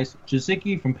main guys,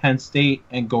 Gesicki from Penn State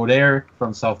and Goddard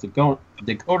from South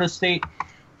Dakota State.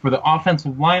 For the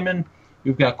offensive lineman,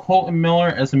 you've got Colton Miller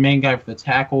as the main guy for the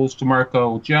tackles,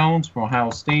 DeMarco Jones from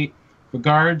Ohio State. For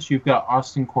guards, you've got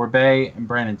Austin Corbett and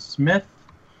Brandon Smith.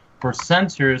 For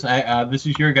centers, this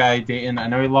is your guy, Dayton. I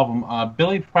know you love him.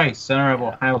 Billy Price, center of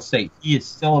Ohio State. He is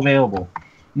still available.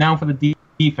 Now for the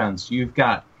defense, you've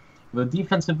got the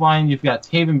defensive line, you've got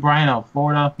Taven Bryan out of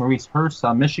Florida, Maurice Hurst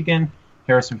out of Michigan,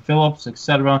 Harrison Phillips,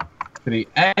 etc. For the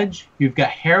edge, you've got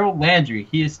Harold Landry.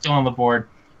 He is still on the board.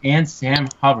 And Sam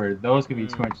Hubbard. Those could be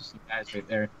two interesting guys right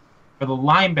there. For the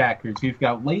linebackers, you've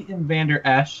got Leighton Vander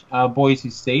Esch out of Boise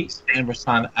State and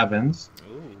Rashaan Evans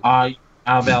out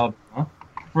of Alabama.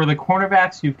 For the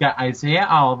cornerbacks, you've got Isaiah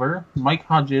Oliver, Mike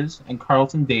Hodges, and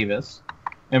Carlton Davis.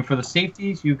 And for the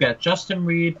safeties, you've got Justin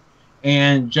Reed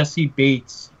and Jesse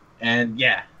Bates. And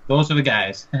yeah, those are the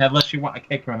guys. Unless you want a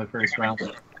kicker in the first round.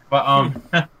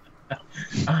 But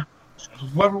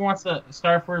whoever wants to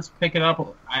start first, pick it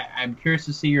up. I'm curious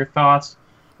to see your thoughts,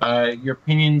 your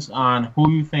opinions on who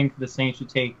you think the Saints should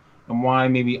take and why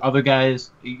maybe other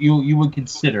guys you would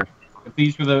consider if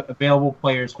these were the available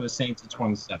players for the Saints at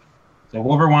 27. So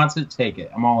whoever wants it, take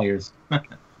it. I'm all ears.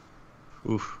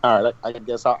 Oof. All right, I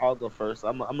guess I'll go first.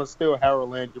 I'm gonna steal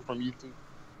Harold Landry from you two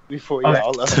before Okay.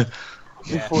 y'all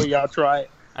before y'all try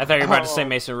it. I thought you were about to say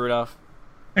Mason Rudolph.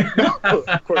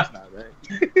 Of course not,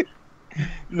 man.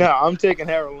 No, I'm taking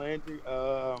Harold Landry.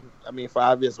 I mean, for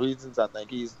obvious reasons, I think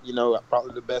he's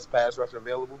probably the best pass rusher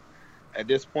available at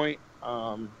this point.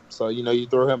 So you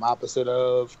throw him opposite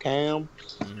of Cam,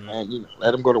 and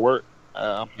let him go to work.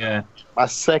 Yeah. My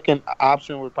second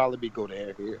option would probably be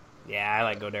Goddard here. Yeah, I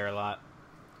like Goddard a lot.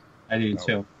 I do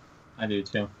too.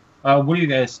 What do you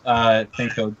guys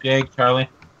think though? Jake, Charlie?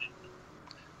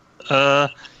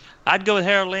 I'd go with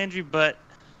Harold Landry, but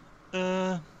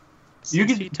You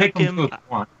can pick him if you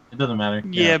want. It doesn't matter.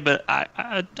 Yeah, but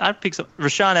I'd pick some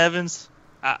Rashaan Evans.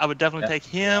 I would definitely take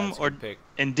him, that's a good pick.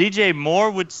 and DJ Moore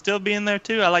would still be in there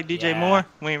too. I like DJ Moore.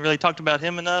 We ain't really talked about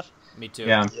him enough. Me too.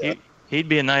 Yeah. He'd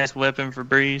be a nice weapon for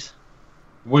Breeze.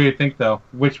 What do you think though?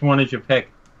 Which one is your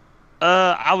pick?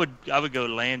 I would go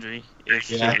Landry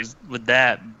if it was with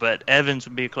that, but Evans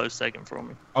would be a close second for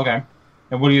me. Okay.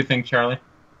 And what do you think, Charlie?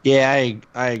 Yeah,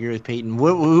 I agree with Peyton.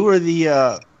 Who are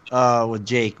the with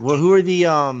Jake? Who are the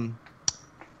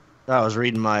I was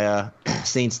reading my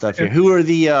Saint stuff here. Who are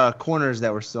the corners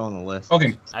that were still on the list?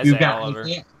 Okay, Isaiah you've got Oliver.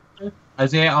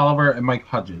 Isaiah Oliver and Mike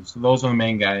Hudgens. So those are the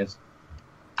main guys.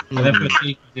 And then for the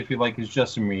safeties, if you like, is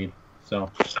Justin Reed.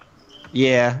 So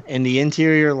Yeah, and the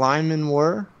interior linemen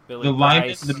were Billy the line,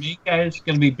 Price. the main guy is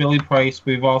going to be Billy Price.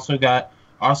 We've also got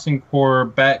Austin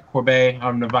Corbett out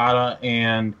of Nevada,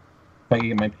 and if I can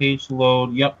get my page to load,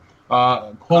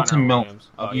 Colton Connor Miller Williams.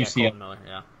 of Oh, yeah, UCF. Colton Miller,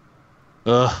 yeah.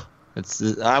 ugh.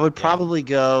 I would probably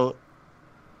go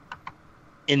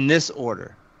in this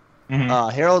order: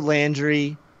 Mhm. Harold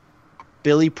Landry,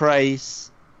 Billy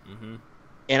Price,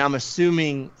 and I'm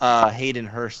assuming Hayden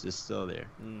Hurst is still there.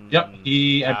 Yep,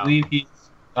 I believe he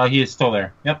is still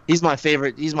there. Yep. He's my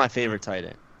favorite. He's my favorite tight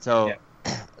end. So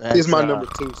that's, He's my number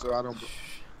 2, so I don't.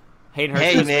 Hayden Hurst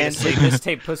Hey, puts me man. to sleep. This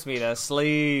tape puts me to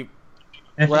sleep.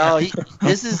 Well,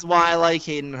 this is why I like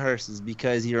Hayden Hurst, is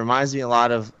because he reminds me a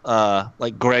lot of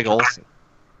like Greg Olsen.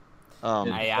 It's I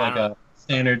like a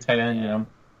standard tight end, you know.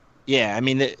 Yeah, I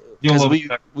mean, You'll because love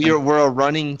it. we're a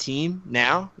running team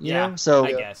now, you know. So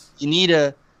I guess. you need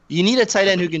a tight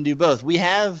end who can do both. We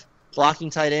have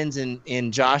blocking tight ends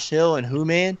in Josh Hill and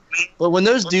Human, but when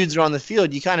those dudes are on the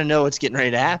field, you kind of know what's getting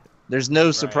ready to happen. There's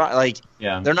no surprise. Like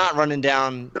they're not running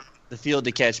down the field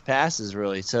to catch passes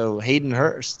really. So Hayden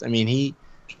Hurst, I mean, he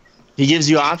gives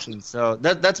you options. So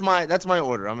that's my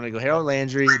order. I'm gonna go Harold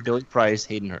Landry, Billy Price,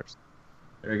 Hayden Hurst.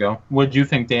 There you go. What do you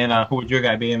think, Dan? Who would your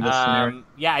guy be in this scenario?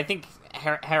 Yeah, I think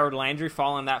Harold Landry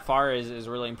falling that far is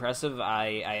really impressive.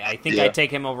 I think I'd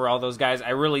take him over all those guys. I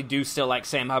really do still like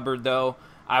Sam Hubbard, though.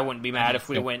 I wouldn't be mad if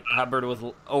we went Hubbard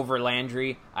over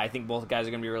Landry. I think both guys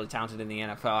are going to be really talented in the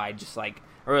NFL. I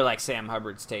really like Sam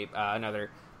Hubbard's tape. Another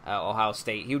Ohio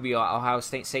State. He would be Ohio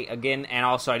State again. And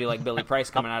also I do like Billy Price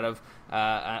coming out of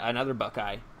another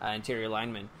Buckeye interior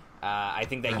lineman. I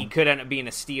think that he could end up being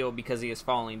a steal because he is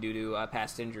falling due to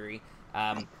past injury.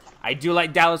 I do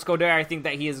like Dallas Goddard. I think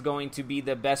that he is going to be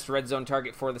the best red zone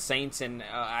target for the Saints, and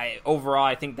overall,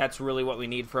 I think that's really what we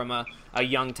need from a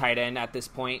young tight end at this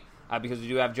point, because we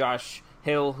do have Josh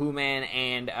Hill, Human,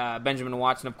 and Benjamin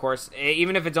Watson, of course.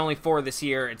 Even if it's only 4 this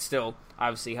year, it's still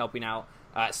obviously helping out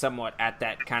somewhat at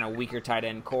that kind of weaker tight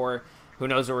end core. Who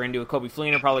knows what we're going to do with Kobe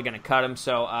Fleener? Probably going to cut him,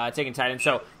 so taking tight end.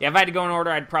 So, yeah, if I had to go in order,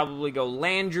 I'd probably go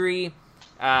Landry.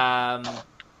 I'd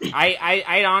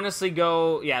honestly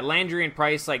go, Landry and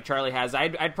Price like Charlie has.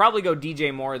 I'd probably go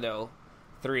DJ Moore, though,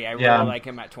 3. I really like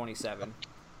him at 27.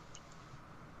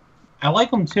 I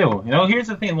like him, too. You know, here's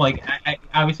the thing. Like, I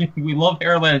obviously, we love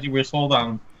Harold Landry. We're sold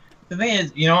on him. The thing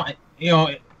is,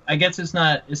 I guess it's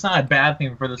not a bad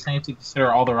thing for the Saints to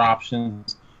consider all their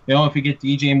options. You know, if you get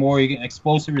DJ Moore, you get an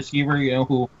explosive receiver,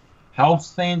 who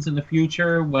helps things in the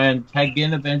future when Ted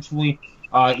Ginn eventually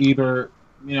either,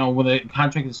 when the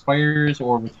contract expires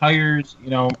or retires.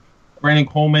 Brandon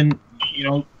Coleman,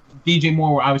 DJ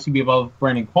Moore will obviously be above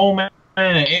Brandon Coleman.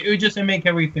 It would just make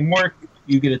everything work.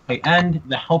 You get a tight end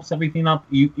that helps everything up.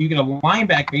 You get a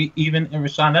linebacker, even in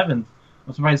Rashaan Evans.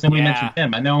 I'm surprised nobody mentioned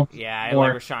him. I know. Yeah, I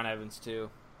like Rashaan Evans, too.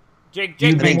 Jake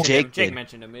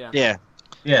mentioned him, Yeah.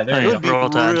 Yeah, it would be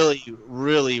really,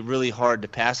 really, really hard to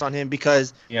pass on him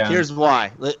because here's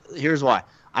why.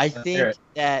 I think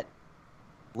that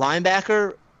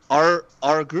linebacker,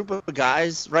 our group of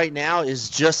guys right now is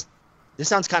just, this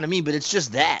sounds kind of mean, but it's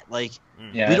just that. Like,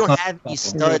 we don't have any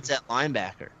studs at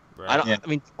linebacker. Right. I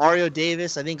mean, Mario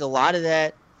Davis, I think a lot of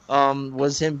that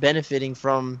was him benefiting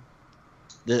from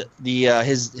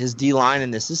his D line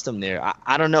and the system there.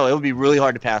 I don't know. It would be really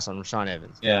hard to pass on Rashaan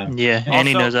Evans. Yeah, and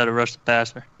he knows how to rush the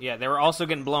passer. Yeah, they were also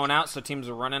getting blown out, so teams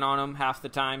were running on him half the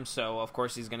time. So of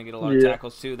course he's going to get a lot of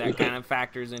tackles too. That kind of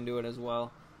factors into it as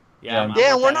well.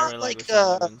 Yeah, we're not we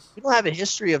don't have a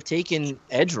history of taking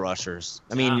edge rushers.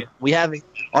 I mean, we have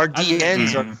our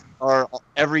DNs are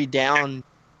every down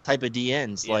type of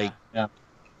DNs,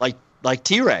 like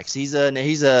T-Rex. He's an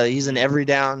every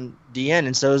down DN,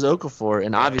 and so is Okafor,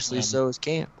 and obviously so is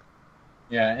Cam.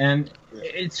 Yeah, and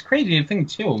it's crazy to think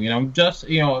too. Just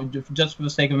for the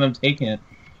sake of them taking it,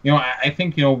 I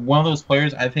think one of those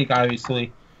players. I think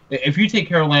obviously, if you take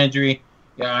Harold Landry,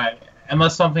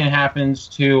 unless something happens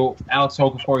to Alex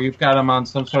Okafor, you've got him on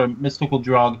some sort of mystical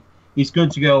drug. He's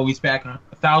good to go. He's back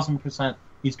 1,000%.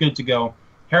 He's good to go.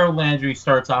 Harold Landry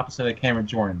starts opposite of Cameron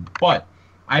Jordan. But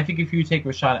I think if you take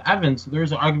Rashaan Evans,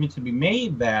 there's an argument to be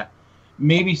made that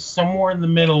maybe somewhere in the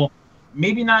middle,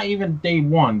 maybe not even day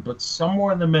one, but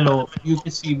somewhere in the middle, you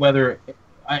could see whether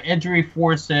an injury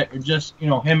forced it or just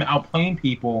him outplaying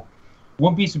people.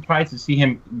 Wouldn't be surprised to see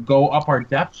him go up our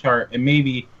depth chart and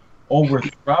maybe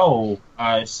overthrow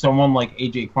someone like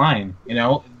AJ Klein.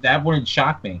 That wouldn't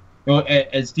shock me.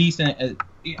 As decent as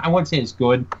I wouldn't say as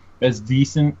good, as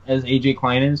decent as AJ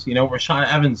Klein is.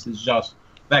 Rashaan Evans is just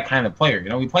that kind of player.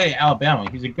 We play at Alabama.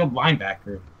 He's a good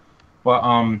linebacker, but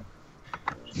a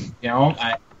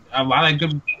lot of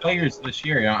good players this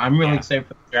year. I'm really excited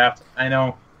for the draft.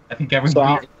 I think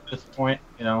everybody at this point.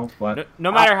 But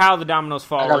no matter how the dominoes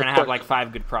fall, we're gonna have like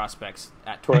 5 good prospects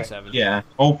at 27. Yeah,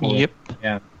 hopefully. Yep.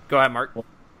 Yeah. Go ahead, Mark.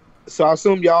 So I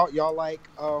assume y'all like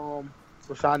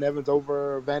Rashaan Evans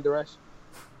over Van Der Esch?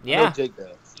 Yeah. No, Jake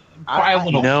does. I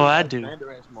do. Van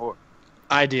Der Esch more.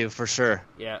 I do for sure.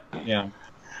 Yeah. Yeah.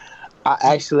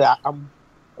 I'm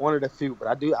one of the few, but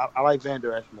I like Van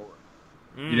Der Esch more.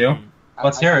 You do?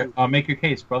 Let's hear it. Make your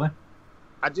case, brother.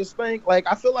 I just think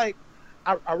I feel like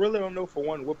I really don't know for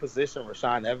one what position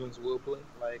Rashaan Evans will play.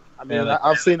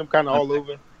 I've seen him kind of all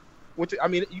over. Which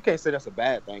you can't say that's a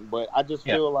bad thing, but I just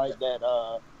feel like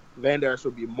that Van Der Esch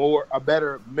would be a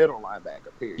better middle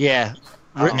linebacker. Period. Yeah,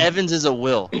 Evans is a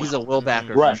will. He's a will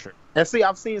backer, right? For sure. And see,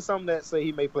 I've seen some that say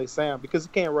he may play Sam because he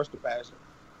can't rush the passer,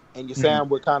 and your Sam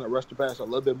would kind of rush the passer a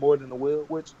little bit more than the will.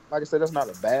 Which, like I said, that's not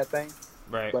a bad thing.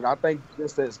 Right. But I think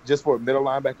just for a middle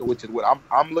linebacker, which is what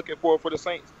I'm looking for the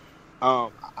Saints,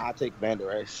 I take Van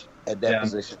Der Esch at that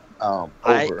position.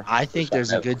 Over I think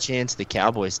there's a good chance the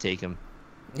Cowboys take him.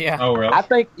 Yeah. Oh, really? I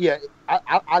think,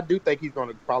 I do think he's going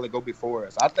to probably go before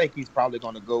us. I think he's probably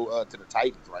going to go to the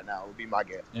Titans right now. Would be my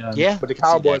guess. Yeah. But the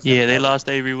Cowboys. Yeah, they lost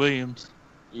Avery Williams.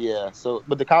 Yeah. So,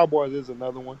 but the Cowboys is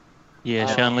another one.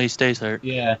 Yeah, Sean Lee stays hurt.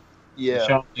 Yeah. Yeah.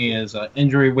 Sean Lee is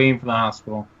injury waiting for the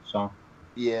hospital. So.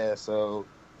 Yeah. So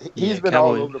he's been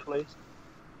all over the place.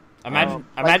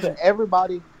 Imagine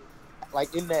everybody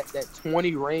like in that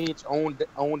 20 range on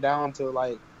down to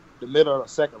like the middle of the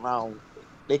second round.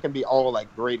 They can be all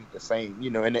like graded the same,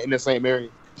 in the same area.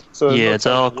 So it's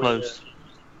all close.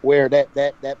 Where that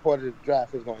part of the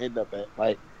draft is going to end up at,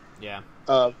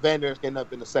 Van Der Esch getting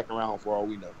up in the second round for all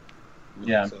we know.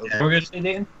 Yeah. So, we're gonna say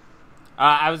Dayton.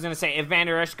 I was gonna say if Van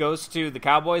Der Esch goes to the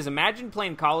Cowboys, imagine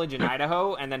playing college in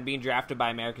Idaho and then being drafted by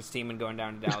America's team and going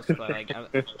down to Dallas to play.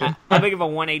 How big of a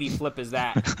 180 flip is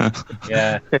that?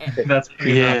 Yeah, that's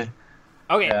pretty rough.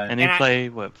 Okay, and he play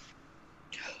what?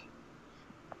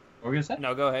 What were you gonna say?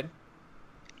 No, go ahead.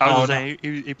 I was saying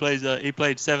he played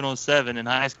 7-on-7 in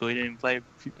high school. He didn't play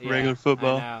regular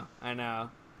football. I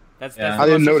know. That's I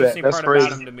didn't know that. That's part crazy.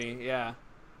 About him to me. Yeah.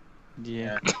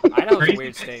 I know it's a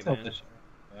weird statement.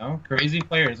 Crazy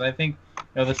players. I think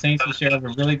the Saints this year have a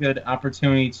really good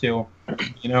opportunity to,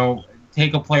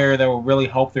 take a player that will really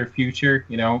help their future.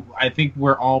 I think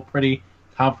we're all pretty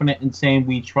confident in saying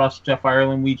we trust Jeff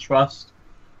Ireland. We trust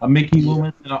Mickey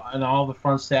Loomis and all the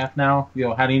front staff now,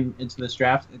 heading into this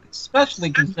draft,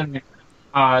 especially considering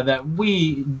that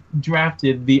we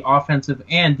drafted the offensive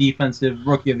and defensive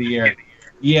rookie of the year.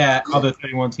 Yeah, other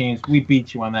 31 teams, we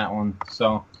beat you on that one.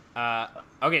 So,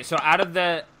 okay, so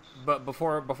but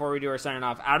before we do our signing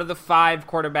off, out of the 5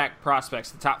 quarterback prospects,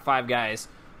 the top 5 guys,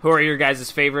 who are your guys'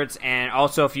 favorites? And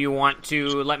also, if you want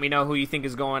to let me know who you think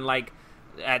is going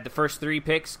at the first 3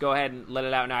 picks, go ahead and let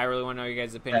it out now. I really want to know your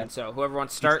guys' opinion. So whoever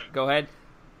wants to start, go ahead.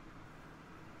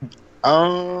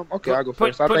 Okay, I'll go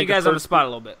first. Put you guys on the spot a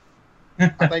little bit.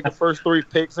 I think the first 3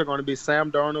 picks are going to be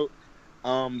Sam Darnold.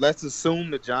 Let's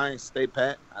assume the Giants stay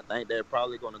pat. I think they're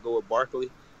probably going to go with Barkley.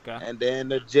 Okay. And then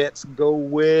the Jets go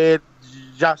with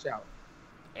Josh Allen.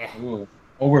 Ooh,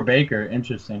 over Baker,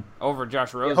 interesting. Over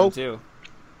Josh Rosen, too.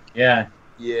 Yeah.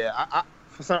 Yeah,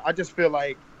 I just feel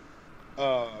like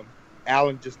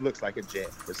Allen just looks like a Jet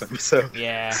or something. So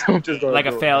Yeah, so I'm just like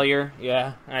a failure.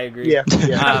 Yeah, I agree. Yeah.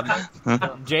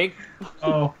 Jake?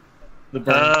 Oh, the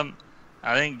Browns.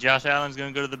 I think Josh Allen's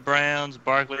going to go to the Browns,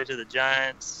 Barkley to the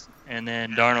Giants, and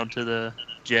then Darnold to the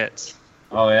Jets.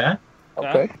 Oh yeah.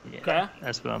 Okay. Yeah, Okay.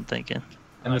 that's what I'm thinking.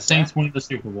 And the Saints win the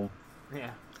Super Bowl.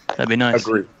 Yeah. That'd be nice.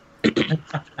 Agree.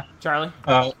 Charlie?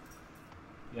 Yeah.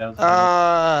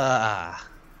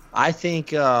 I think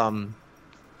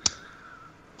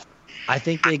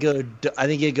they go. I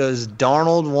think it goes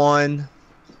Darnold 1,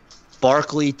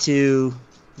 Barkley 2,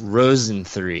 Rosen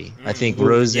 3. I think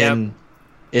Rosen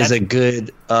is a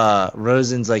good.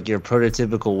 Rosen's like your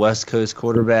prototypical West Coast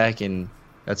quarterback, and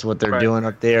that's what they're doing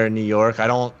up there in New York. I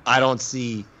don't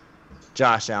see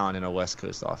Josh Allen in a West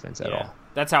Coast offense at all.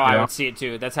 That's how I would see it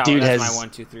too. That's how Dude that's has my 1,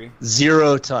 2, 3.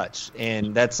 0 touch,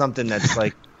 and that's something that's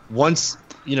like once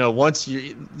you're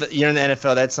in the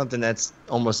NFL, that's something that's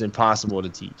almost impossible to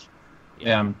teach.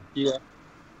 Yeah. Yeah.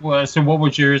 Well, so what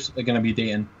was yours going to be,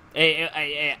 Dayton?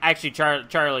 Actually,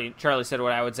 Charlie said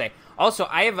what I would say. Also,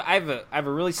 I have a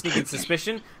really sneaking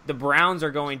suspicion the Browns are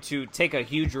going to take a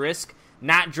huge risk,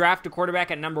 not draft a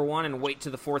quarterback at number 1 and wait to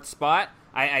the 4th spot.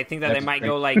 I think that they might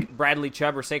go like Bradley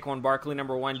Chubb or Saquon Barkley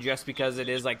number 1 just because it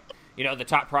is like, the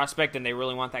top prospect and they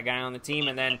really want that guy on the team,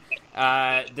 and then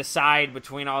decide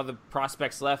between all the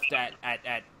prospects left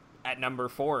at number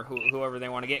 4 whoever they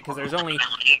want to get, because there's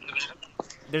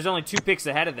only 2 picks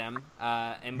ahead of them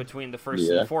in between the first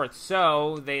and the 4th,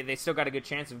 so they still got a good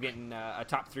chance of getting a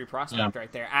top 3 prospect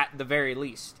right there at the very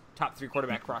least, top 3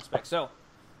 quarterback prospect. So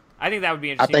I think that would be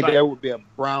interesting. I think that would be a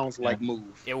Browns-like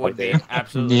move. It would be,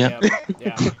 absolutely. Yeah.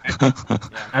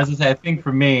 As I say, I think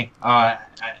for me, I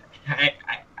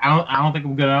don't think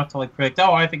I'm good enough to like predict.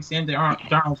 Oh, I think Sam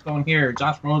Darnold's going here,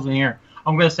 Josh Rosen here.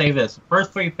 I'm going to say this: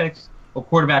 first 3 picks, a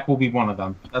quarterback will be one of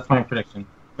them. That's my prediction.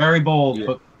 Very bold,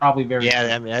 but probably very.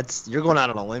 Yeah, I mean you're going out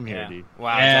on a limb here, dude.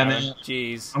 Wow, yeah, man.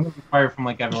 Jeez. I'm going to be fired from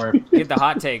like everywhere. Get the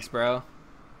hot takes, bro.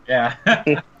 Yeah.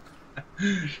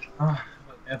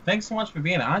 Thanks so much for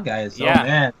being on, guys. Yeah. Oh,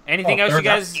 man. Anything else you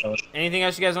guys want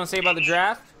to say about the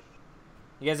draft?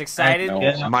 You guys excited?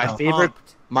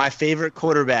 My favorite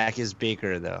quarterback is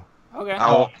Baker, though. Okay.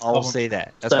 I'll say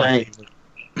that. That's my favorite.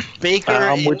 Baker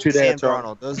I'm with you there, Sam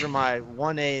Darnold. Those are my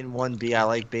 1A and 1B. I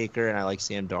like Baker and I like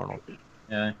Sam Darnold.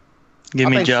 Yeah. Give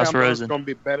me Josh Sam Rosen. Going to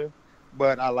be better,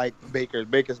 but I like Baker.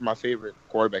 Baker's my favorite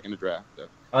quarterback in the draft. So.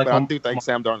 I do think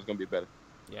Sam Darnold's going to be better.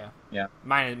 Yeah.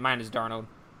 Mine is Darnold.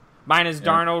 Mine is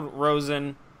Darnold,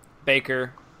 Rosen,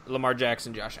 Baker, Lamar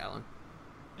Jackson, Josh Allen.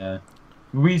 Yeah.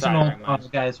 Reasonable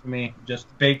guys for me.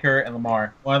 Just Baker and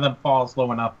Lamar. One of them falls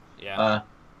low enough. Yeah.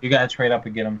 You got to trade up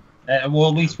and get him. Well,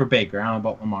 at least for Baker. I don't know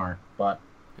about Lamar, but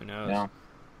who knows?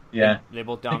 Yeah. They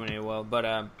both dominated well,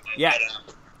 but yeah.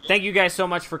 Thank you guys so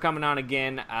much for coming on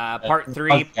again. Part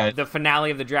 3, the finale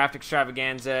of the draft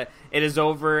extravaganza. It is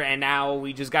over, and now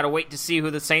we just got to wait to see who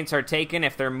the Saints are taking,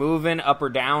 if they're moving up or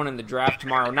down in the draft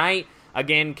tomorrow night.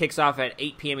 Again, kicks off at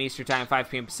 8 p.m. Eastern Time, 5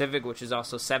 p.m. Pacific, which is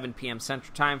also 7 p.m.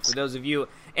 Central Time for those of you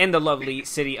in the lovely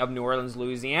city of New Orleans,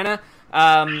 Louisiana.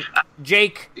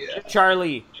 Jake,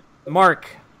 Charlie, Mark,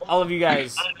 all of you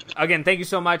guys, again, thank you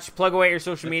so much. Plug away your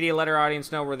social media. Let our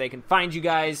audience know where they can find you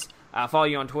guys. Follow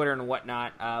you on Twitter and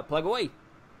whatnot. Plug away.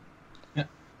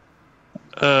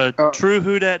 True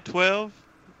Hoot at 12.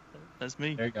 That's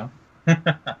me. There you go.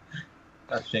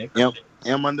 That's Jake. Yep.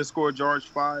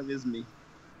 M_George5 is me.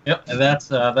 Yep. And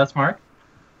that's Mark.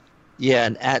 Yeah,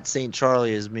 and at St.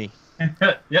 Charlie is me.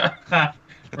 Yeah.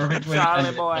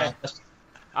 Charlie boy.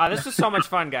 This was so much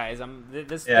fun, guys.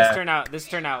 This turned out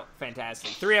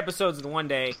fantastic. 3 episodes in one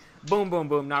day. Boom, boom,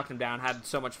 boom. Knocked them down. Had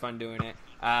so much fun doing it.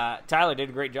 Tyler did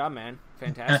a great job, man.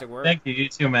 Fantastic work. Thank you. You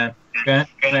too, man. Gonna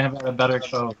have a better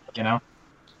show. It's a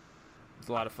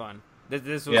lot of fun.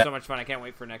 This was so much fun. I can't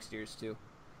wait for next year's too.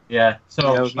 Yeah.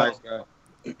 So it was nice, guy.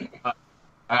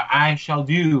 I shall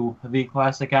do the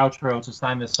classic outro to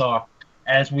sign this off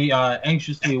as we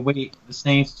anxiously await the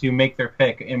Saints to make their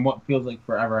pick in what feels like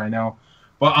forever. I know,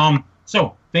 but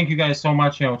so thank you guys so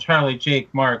much. Charlie, Jake,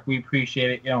 Mark, we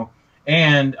appreciate it.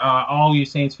 And all you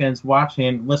Saints fans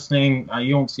watching, listening,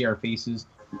 you don't see our faces.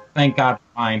 Thank God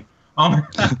for mine. But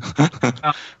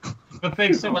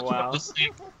thanks so much for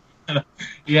listening.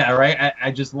 Yeah, right.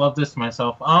 I just love this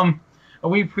myself.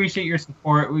 We appreciate your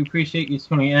support. We appreciate you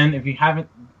tuning in. If you haven't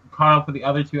caught up with the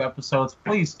other 2 episodes,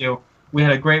 please do. We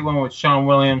had a great one with Sean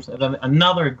Williams, and then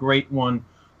another great one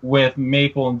with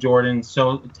Maple and Jordan.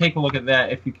 So take a look at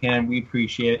that if you can. We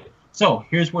appreciate it. So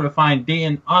here's where to find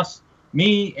Dayton, us,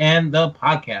 me, and the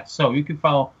podcast. So you can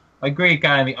follow a great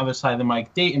guy on the other side of the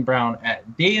mic, Dayton Brown, at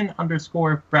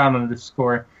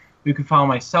Dayton_Brown_. You can follow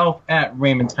myself at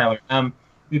Raymond Tyler M.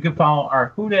 You can follow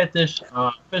our Who Dat Dish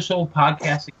official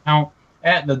podcast account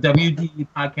at the WDE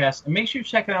Podcast. And make sure you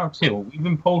check it out, too. We've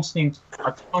been posting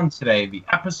a ton today. The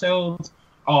episodes,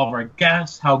 all of our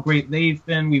guests, how great they've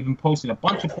been. We've been posting a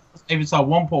bunch of polls. I even saw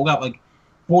one poll got like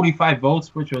 45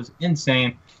 votes, which was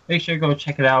insane. Make sure you go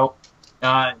check it out.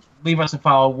 Leave us a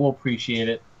follow. We'll appreciate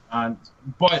it.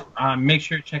 But make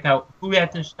sure to check out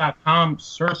whodatdish.com.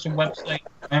 Search the website.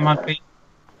 I'm on Facebook.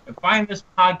 And find this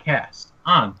podcast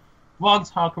on Blog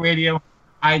Talk Radio,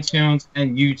 iTunes,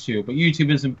 and YouTube. But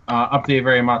YouTube isn't updated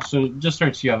very much, so just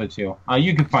search the other two.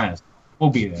 You can find us. We'll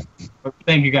be there. But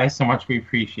thank you guys so much. We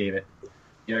appreciate it.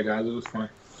 Yeah, guys, it was fun.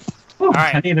 All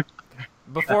right.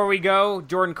 Before we go,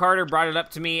 Jordan Carter brought it up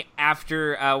to me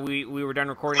after we were done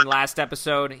recording last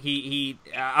episode. He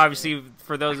obviously,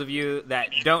 for those of you that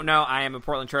don't know, I am a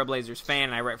Portland Trailblazers fan,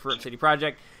 and I write for Rip City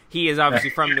Project. He is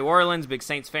obviously from New Orleans, big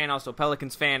Saints fan, also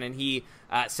Pelicans fan, and he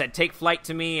said "take flight"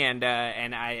 to me, and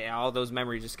I all those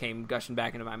memories just came gushing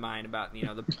back into my mind about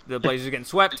the Blazers getting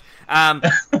swept.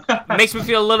 Makes me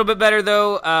feel a little bit better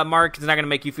though. Mark, it's not going to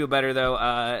make you feel better though.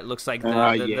 It looks like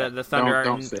the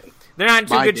Thunder they're not in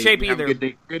too good shape either.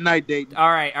 Good night, Dayton. All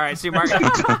right. See you, Mark.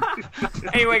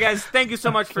 Anyway, guys, thank you so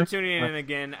much for tuning in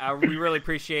again. We really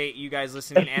appreciate you guys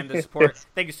listening and the support.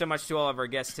 Thank you so much to all of our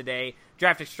guests today.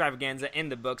 Draft Extravaganza in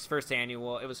the books, first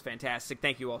annual. It was fantastic.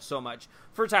 Thank you all so much.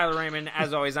 For Tyler Raymond,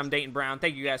 as always, I'm Dayton Brown.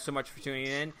 Thank you guys so much for tuning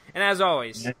in. And as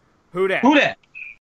always, who dat? Who dat?